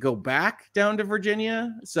decided to go back down to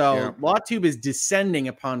Virginia. So LawTube is descending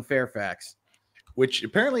upon Fairfax. Which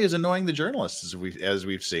apparently is annoying the journalists, as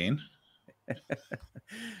we've seen.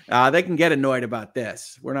 They can get annoyed about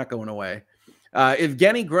this. We're not going away.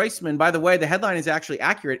 Evgeny Groisman, by the way, the headline is actually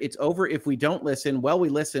accurate. It's over if we don't listen. Well, we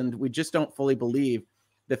listened. We just don't fully believe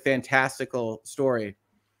the fantastical story.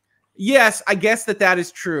 Yes, I guess that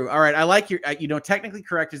is true. All right. I like your, technically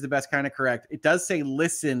correct is the best kind of correct. It does say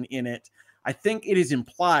listen in it. I think it is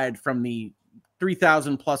implied from the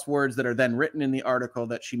 3,000 plus words that are then written in the article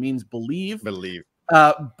that she means believe. Believe.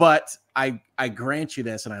 But I grant you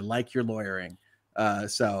this, and I like your lawyering.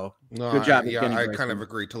 So good job. I kind of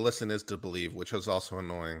agree. To listen is to believe, which is also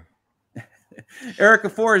annoying. Erica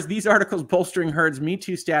Forrest, these articles bolstering Heard's Me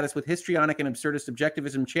Too status with histrionic and absurdist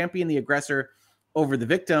objectivism champion the aggressor over the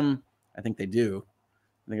victim. I think they do.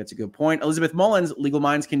 I think that's a good point. Elizabeth Mullins, Legal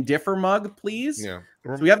Minds Can Differ mug, please. Yeah.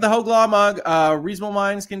 So we have the Hogue Law mug. Reasonable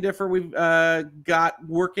Minds Can Differ. We've got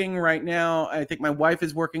working right now. I think my wife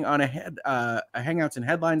is working on a Hangouts and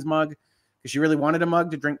Headlines mug because she really wanted a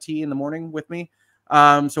mug to drink tea in the morning with me.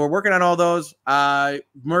 So we're working on all those.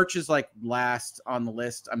 Merch is like last on the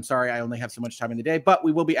list. I'm sorry, I only have so much time in the day, but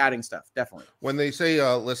we will be adding stuff, definitely. When they say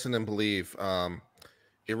listen and believe,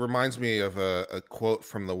 it reminds me of a quote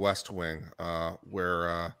from The West Wing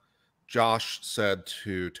where Josh said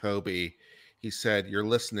to Toby, he said, "You're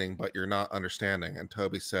listening, but you're not understanding." And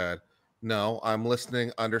Toby said, "No, I'm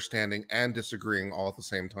listening, understanding, and disagreeing all at the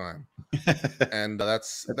same time." And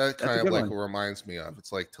that kind of like what reminds me of.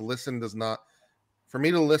 It's like to listen does not, for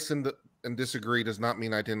me to listen and disagree does not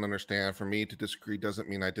mean I didn't understand. For me to disagree doesn't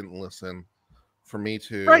mean I didn't listen. For me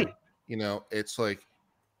to, it's like,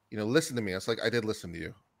 listen to me. It's like, I did listen to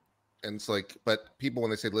you. And it's like, but people,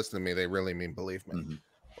 when they say listen to me, they really mean believe me. Mm-hmm.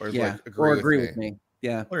 Or agree with me.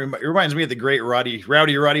 Yeah. Well, it reminds me of the great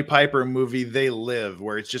Roddy Piper movie, They Live,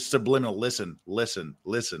 where it's just subliminal. Listen. Now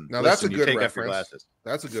listen, that's a you good take off reference. your glasses.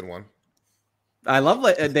 That's a good one. I love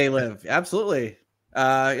They Live. Absolutely.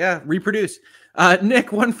 Yeah. Reproduce.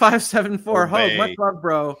 Nick 1574. Hogue, much love,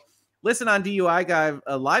 bro. Listen, on DUI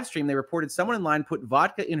Guy live stream, they reported someone in line put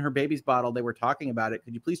vodka in her baby's bottle. They were talking about it.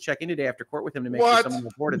 Could you please check in today after court with him to make sure someone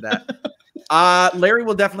reported that? Larry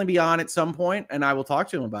will definitely be on at some point, and I will talk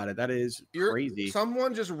to him about it. That is crazy.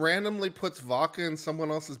 Someone just randomly puts vodka in someone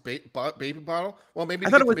else's baby bottle. Well, maybe I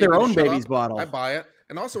thought it was their own baby's bottle. I buy it.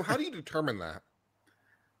 And also, how do you determine that?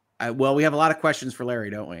 Well, we have a lot of questions for Larry,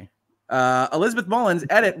 don't we? Elizabeth Mullins,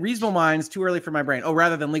 edit Reasonable Minds, too early for my brain. Oh,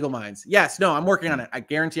 rather than Legal Minds. Yes, no, I'm working on it. I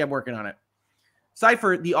guarantee I'm working on it.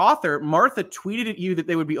 Cypher, the author, Martha tweeted at you that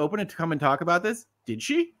they would be open to come and talk about this. Did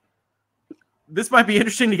she? This might be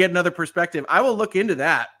interesting to get another perspective. I will look into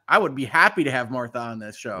that. I would be happy to have Martha on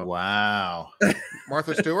this show. Wow.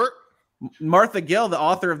 Martha Stewart? Martha Gill, the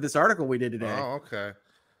author of this article we did today. Oh, okay.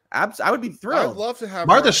 I would be thrilled. I'd love to have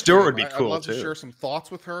Martha Stewart would be cool. I'd love to share some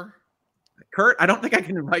thoughts with her. Kurt, I don't think I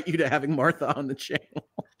can invite you to having Martha on the channel.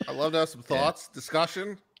 I'd love to have some thoughts,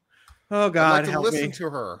 discussion. Oh God, I'd like to listen to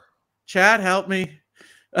her. Chad, help me.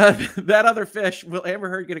 That other fish. Will Amber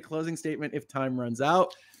Heard get a closing statement if time runs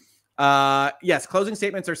out? Yes, closing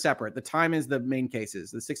statements are separate. The time is the main cases.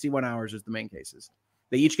 The 61 hours is the main cases.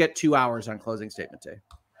 They each get 2 hours on closing statement day.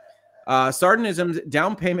 Sardinism's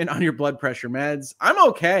down payment on your blood pressure meds. I'm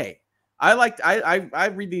okay.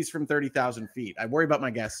 I read these from 30,000 feet. I worry about my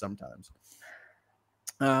guests sometimes.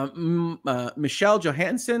 Michelle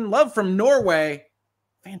Johansson, love from Norway.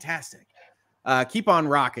 Fantastic. Keep on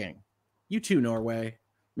rocking. You too, Norway.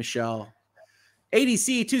 Michelle.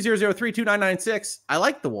 ADC 20032996. I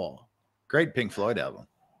like The Wall. Great Pink Floyd album.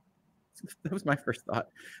 That was my first thought.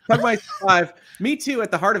 My 5. Me Too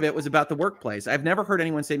at the heart of it was about the workplace. I've never heard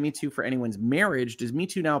anyone say Me Too for anyone's marriage. Does Me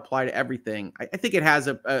Too now apply to everything? I think it has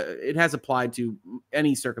applied to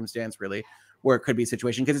any circumstance really where it could be a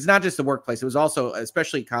situation, because it's not just the workplace. It was also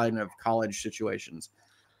especially kind of college situations.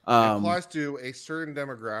 It applies to a certain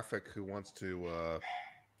demographic who wants to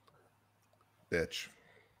bitch.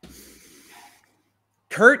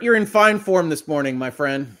 Kurt, you're in fine form this morning, my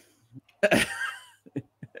friend.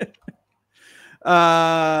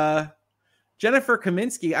 Jennifer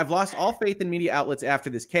Kaminsky, I've lost all faith in media outlets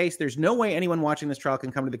after this case. There's no way anyone watching this trial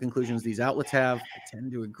can come to the conclusions these outlets have. I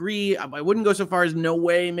tend to agree. I wouldn't go so far as no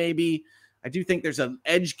way, maybe. I do think there's an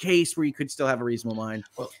edge case where you could still have a reasonable mind.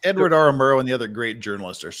 Well, Edward R. Murrow and the other great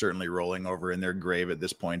journalists are certainly rolling over in their grave at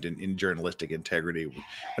this point in journalistic integrity. When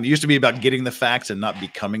it used to be about getting the facts and not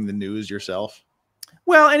becoming the news yourself.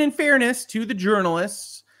 Well, and in fairness to the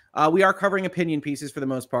journalists, we are covering opinion pieces for the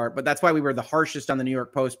most part, but that's why we were the harshest on the New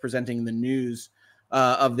York Post presenting the news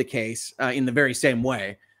of the case in the very same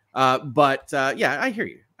way. Yeah, I hear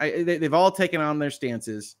you. They've all taken on their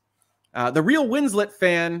stances. The Real Winslet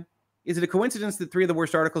fan, is it a coincidence that 3 of the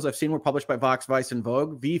worst articles I've seen were published by Vox, Vice, and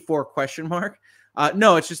Vogue? V4 ?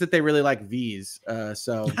 No, it's just that they really like V's. Yeah,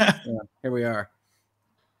 here we are.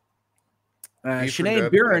 Sinead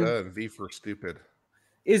Buren. V for stupid.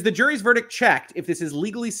 Is the jury's verdict checked if this is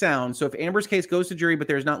legally sound? So if Amber's case goes to jury, but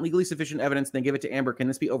there's not legally sufficient evidence, and they give it to Amber, can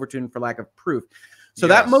this be overturned for lack of proof? So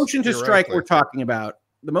yes, that motion to strike we're talking about,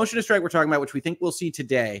 the motion to strike we're talking about, which we think we'll see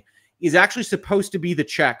today, is actually supposed to be the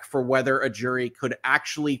check for whether a jury could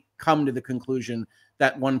actually come to the conclusion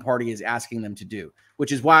that one party is asking them to do,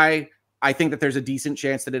 which is why I think that there's a decent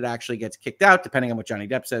chance that it actually gets kicked out, depending on what Johnny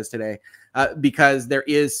Depp says today, because there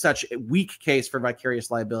is such a weak case for vicarious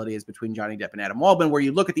liability as between Johnny Depp and Adam Waldman, where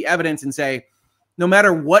you look at the evidence and say, no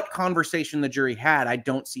matter what conversation the jury had, I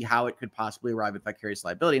don't see how it could possibly arrive at vicarious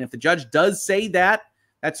liability. And if the judge does say that,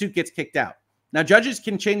 that suit gets kicked out. Now, judges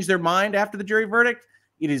can change their mind after the jury verdict.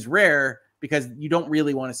 It is rare because you don't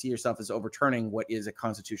really want to see yourself as overturning what is a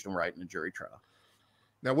constitutional right in a jury trial.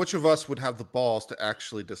 Now, which of us would have the balls to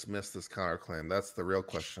actually dismiss this counterclaim? That's the real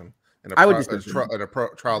question. I would dismiss it. In a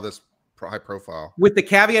trial this high profile. With the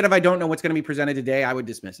caveat of I don't know what's going to be presented today, I would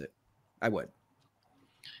dismiss it. I would.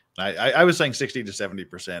 I was saying 60 to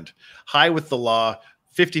 70%. High with the law,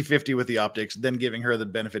 50-50 with the optics, then giving her the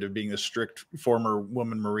benefit of being a strict former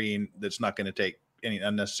woman Marine that's not going to take any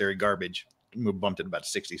unnecessary garbage. We bumped it about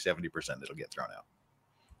 60-70% that'll get thrown out.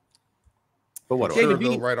 But what? Sure,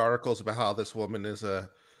 they'll write articles about how this woman is a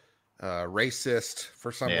racist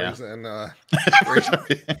for some reason.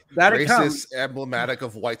 Racist, emblematic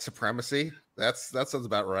of white supremacy. That sounds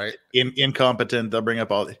about right. Incompetent. They'll bring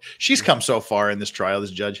up all. She's come so far in this trial.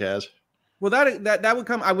 This judge has. Well, that would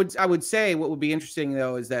come. I would say what would be interesting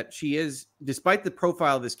though is that she is, despite the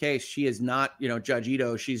profile of this case, she is not, Judge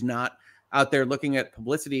Ito. She's not out there looking at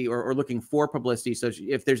publicity or looking for publicity. So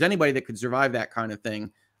if there's anybody that could survive that kind of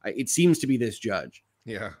thing, it seems to be this judge.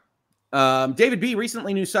 Yeah. David B,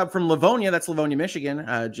 recently new sub from Livonia. That's Livonia, Michigan,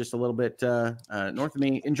 just a little bit north of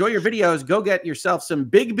me. Enjoy your videos. Go get yourself some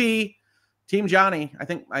Big B. Team Johnny. I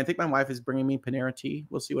think my wife is bringing me Panera tea.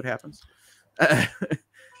 We'll see what happens.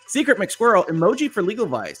 Secret McSquirrel emoji for Legal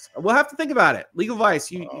Vice. We'll have to think about it. Legal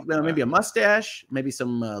Vice, maybe a mustache, maybe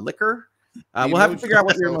some liquor. We'll have to figure out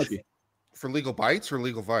what your emoji. For Legal Bites or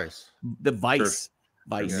Legal Vice? The Vice.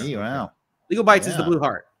 Vice. Yeah. Wow. Legal Bites is the blue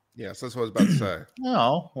heart. Yes, that's what I was about to say.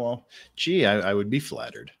 Oh, well, gee, I would be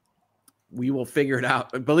flattered. We will figure it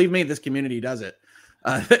out. Believe me, this community does it.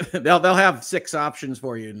 They'll have 6 options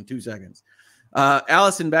for you in 2 seconds.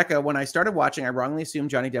 Allison Becca, when I started watching, I wrongly assumed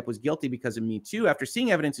Johnny Depp was guilty because of Me Too. After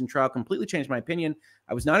seeing evidence in trial, completely changed my opinion.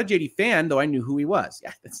 I was not a JD fan, though I knew who he was.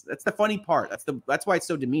 Yeah, that's the funny part. That's why it's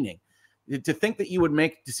so demeaning. To think that you would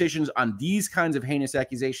make decisions on these kinds of heinous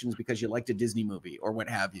accusations because you liked a Disney movie or what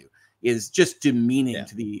have you is just demeaning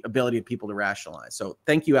to the ability of people to rationalize. So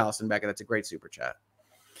thank you, Allison Becca. That's a great super chat.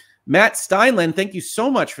 Matt Steinland, thank you so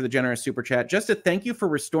much for the generous super chat. Just a thank you for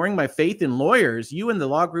restoring my faith in lawyers. You and the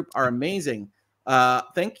law group are amazing.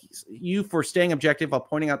 Thank you for staying objective while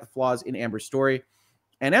pointing out the flaws in Amber's story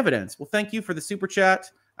and evidence. Well, thank you for the super chat.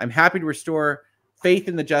 I'm happy to restore faith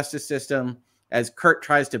in the justice system as Kurt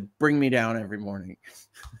tries to bring me down every morning.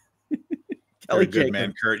 Kelly, good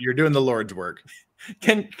man, Kurt. You're doing the Lord's work.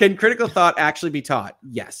 Can critical thought actually be taught?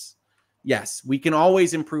 Yes. Yes, we can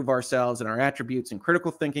always improve ourselves and our attributes, and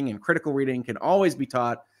critical thinking and critical reading can always be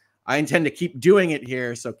taught. I intend to keep doing it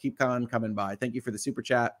here, so keep on coming by. Thank you for the super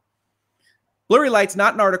chat. Blurry Lights,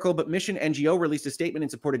 not an article, but Mission NGO released a statement in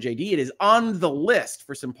support of JD. It is on the list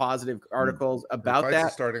for some positive articles about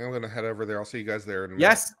that. Starting, I'm going to head over there. I'll see you guys there in a minute.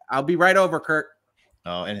 Yes, I'll be right over, Kurt.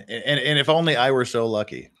 Oh, and if only I were so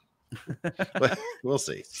lucky. But we'll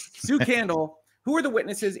see. Sue Candle, who are the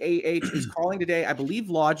witnesses AH is calling today? I believe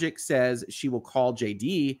Logic says she will call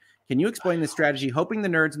JD. Can you explain the strategy? Hoping the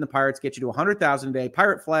nerds and the pirates get you to 100,000 a day.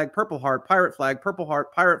 Pirate flag, purple heart, pirate flag, purple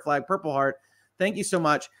heart, pirate flag, purple heart. Thank you so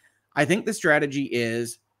much. I think the strategy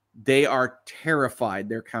is they are terrified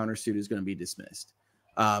their countersuit is going to be dismissed.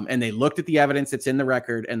 And they looked at the evidence that's in the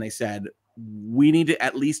record and they said, we need to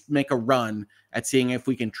at least make a run at seeing if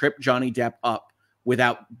we can trip Johnny Depp up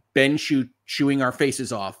without Ben chewing our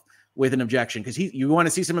faces off with an objection. Because you want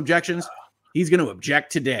to see some objections? He's going to object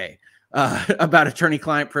today about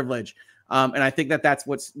attorney-client privilege. And I think that's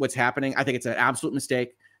what's happening. I think it's an absolute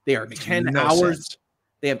mistake. They are 10 hours.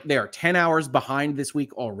 They are 10 hours behind this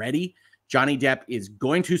week already. Johnny Depp is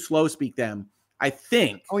going to slow speak them. I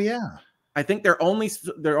think. Oh yeah. I think their only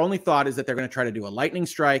thought is that they're going to try to do a lightning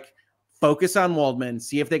strike, focus on Waldman,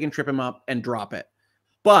 see if they can trip him up and drop it.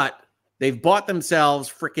 But they've bought themselves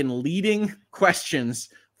freaking leading questions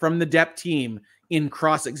from the Depp team in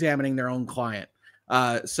cross-examining their own client.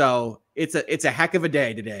 So it's a heck of a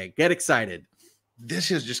day today. Get excited.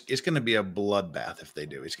 This is it's going to be a bloodbath if they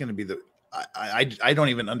do. It's going to be I don't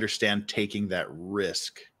even understand taking that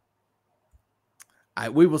risk.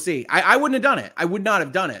 We will see. I wouldn't have done it. I would not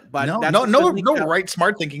have done it. But no right,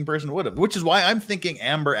 smart thinking person would have. Which is why I'm thinking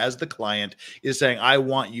Amber, as the client, is saying, "I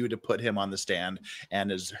want you to put him on the stand,"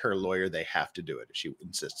 and as her lawyer, they have to do it. She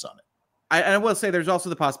insists on it. I will say there's also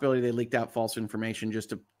the possibility they leaked out false information just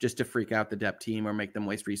to freak out the Depp team or make them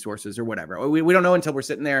waste resources or whatever. We don't know until we're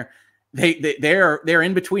sitting there. They're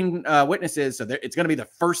in between witnesses, so it's going to be the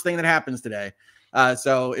first thing that happens today.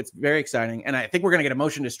 So it's very exciting, and I think we're going to get a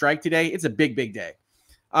motion to strike today. It's a big day.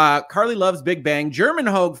 Carly loves Big Bang. German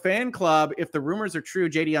Hogue fan club. If the rumors are true,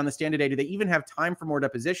 JD on the stand today. Do they even have time for more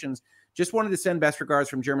depositions? Just wanted to send best regards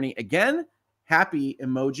from Germany again. Happy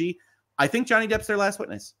emoji. I think Johnny Depp's their last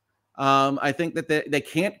witness. I think that they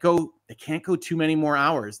can't go too many more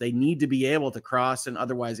hours. They need to be able to cross and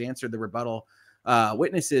otherwise answer the rebuttal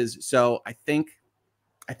witnesses. So I think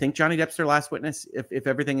Johnny Depp's their last witness if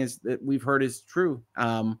everything is that we've heard is true.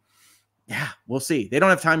 Yeah, we'll see. They don't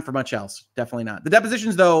have time for much else. Definitely not. The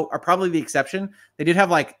depositions, though, are probably the exception. They did have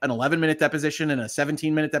like an 11-minute deposition and a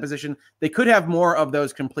 17-minute deposition. They could have more of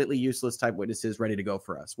those completely useless type witnesses ready to go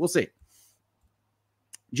for us. We'll see.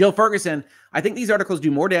 Jill Ferguson, I think these articles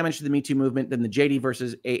do more damage to the Me Too movement than the JD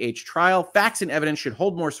versus AH trial. Facts and evidence should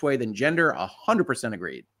hold more sway than gender. 100%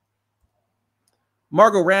 agreed.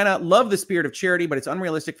 Margot Rana, love the spirit of charity, but it's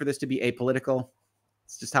unrealistic for this to be apolitical.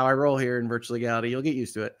 It's just how I roll here in virtual legality. You'll get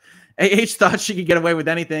used to it. AH thought she could get away with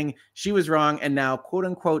anything. She was wrong. And now, quote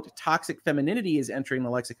unquote, toxic femininity is entering the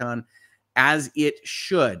lexicon as it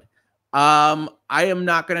should. I am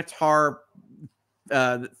not going to tar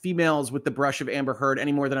females with the brush of Amber Heard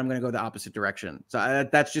any more than I'm going to go the opposite direction. So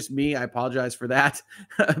that's just me. I apologize for that.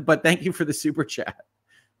 But thank you for the super chat.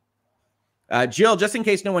 Jill, just in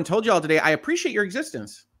case no one told you all today, I appreciate your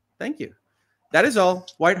existence. Thank you. That is all.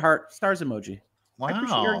 White heart, stars emoji. Wow. I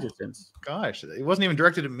appreciate your existence. Gosh, it wasn't even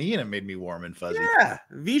directed at me, and it made me warm and fuzzy. Yeah.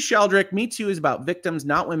 V. Sheldrick, Me Too is about victims,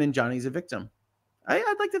 not women. Johnny's a victim. I'd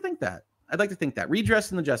like to think that. I'd like to think that.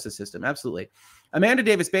 Redress in the justice system. Absolutely. Amanda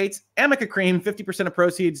Davis Bates, Amica Cream, 50% of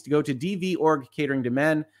proceeds to go to DV Org Catering to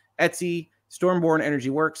Men, Etsy, Stormborn Energy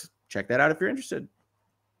Works. Check that out if you're interested.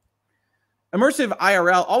 Immersive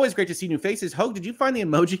IRL, always great to see new faces. Hogue, did you find the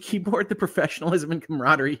emoji keyboard? The professionalism and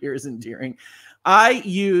camaraderie here is endearing. I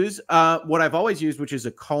use what I've always used, which is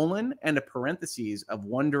a colon and a parentheses of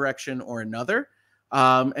one direction or another.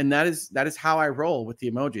 And that is how I roll with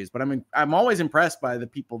the emojis. But I'm always impressed by the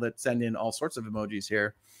people that send in all sorts of emojis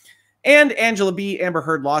here. And Angela B. Amber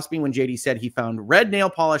Heard lost me when JD said he found red nail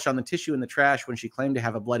polish on the tissue in the trash when she claimed to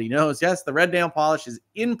have a bloody nose. Yes, the red nail polish is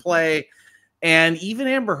in play. And even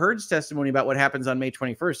Amber Heard's testimony about what happens on May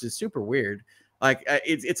 21st is super weird. Like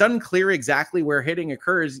it's unclear exactly where hitting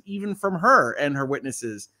occurs, even from her and her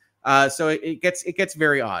witnesses. So it gets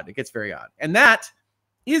very odd. It gets very odd. And that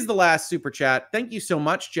is the last super chat. Thank you so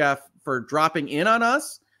much, Jeff, for dropping in on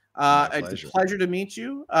us. It's a pleasure to meet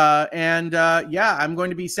you. Yeah, I'm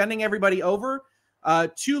going to be sending everybody over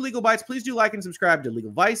to Legal Bites. Please do like and subscribe to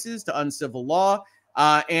Legal Vices, to Uncivil Law.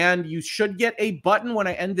 And you should get a button when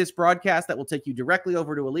I end this broadcast that will take you directly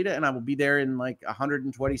over to Alita, and I will be there in like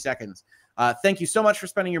 120 seconds. Thank you so much for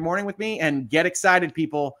spending your morning with me, and get excited,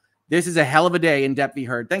 people. This is a hell of a day in Depp v.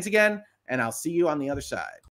 Heard. Thanks again, and I'll see you on the other side.